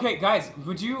be. Okay, guys,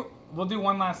 we'll do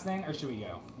one last thing, or should we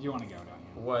go? You want to go, don't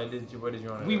you? What did you want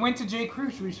to We do? went to J.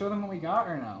 Crew. Should we show them what we got,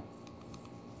 or no?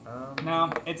 No.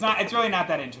 It's not. It's really not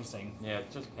that interesting. Yeah,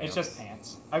 it's just pants. It's just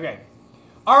pants. Okay.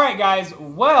 All right, guys.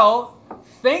 Well,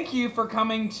 thank you for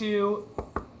coming to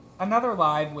another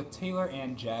live with Taylor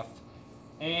and Jeff.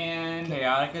 And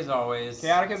Chaotic as always.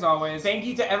 chaotic as always. Thank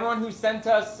you to everyone who sent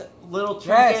us little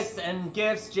Yes. trinkets and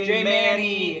gifts. J. J.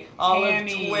 Manny, Manny, Olive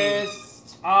Tammy,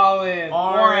 Twist, Olive,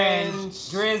 Orange, Orange,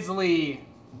 Drizzly,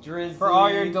 Drizzly. for all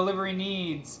your delivery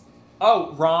needs.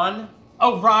 Oh, Ron.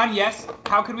 Oh, Ron, yes.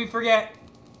 How could we forget?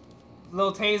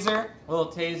 Little taser. Little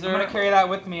taser. I'm gonna carry that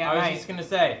with me at I was night. just gonna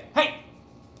say, hey,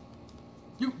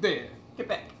 You there? get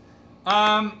back.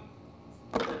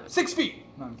 6 feet.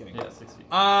 No, I'm kidding. Yeah, 6 feet.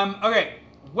 Okay.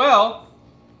 Well,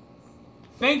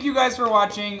 thank you guys for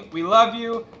watching. We love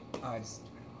you.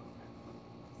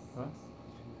 What?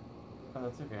 Oh,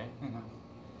 that's okay. I know.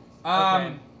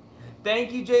 Okay.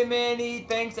 Thank you, J. Manny.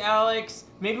 Thanks, Alex.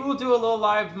 Maybe we'll do a little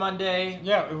live Monday.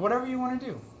 Yeah, whatever you want to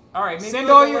do. All right. Maybe Send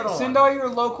like all a your little send one. all your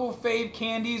local fave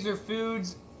candies or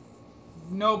foods.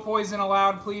 No poison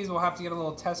allowed, please. We'll have to get a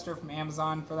little tester from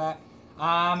Amazon for that.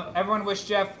 Everyone wish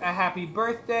Jeff a happy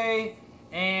birthday,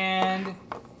 and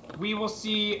we will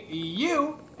see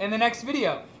you in the next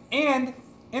video. And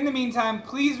in the meantime,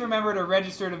 please remember to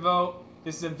register to vote.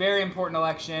 This is a very important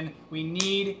election. We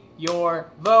need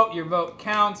your vote. Your vote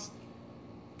counts.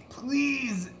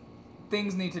 Please,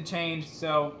 things need to change,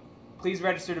 so please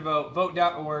register to vote.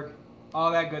 Vote.org,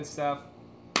 all that good stuff.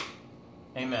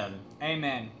 Amen.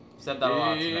 Amen. Said that a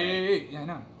lot today. Yeah, I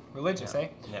know. Religious, Yeah. eh?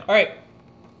 Yeah. All right.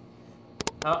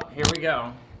 Oh, here we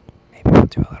go. Maybe we'll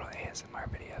do a little ASMR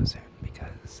video soon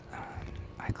because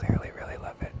I clearly really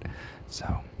love it.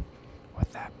 So,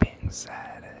 with that being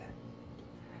said,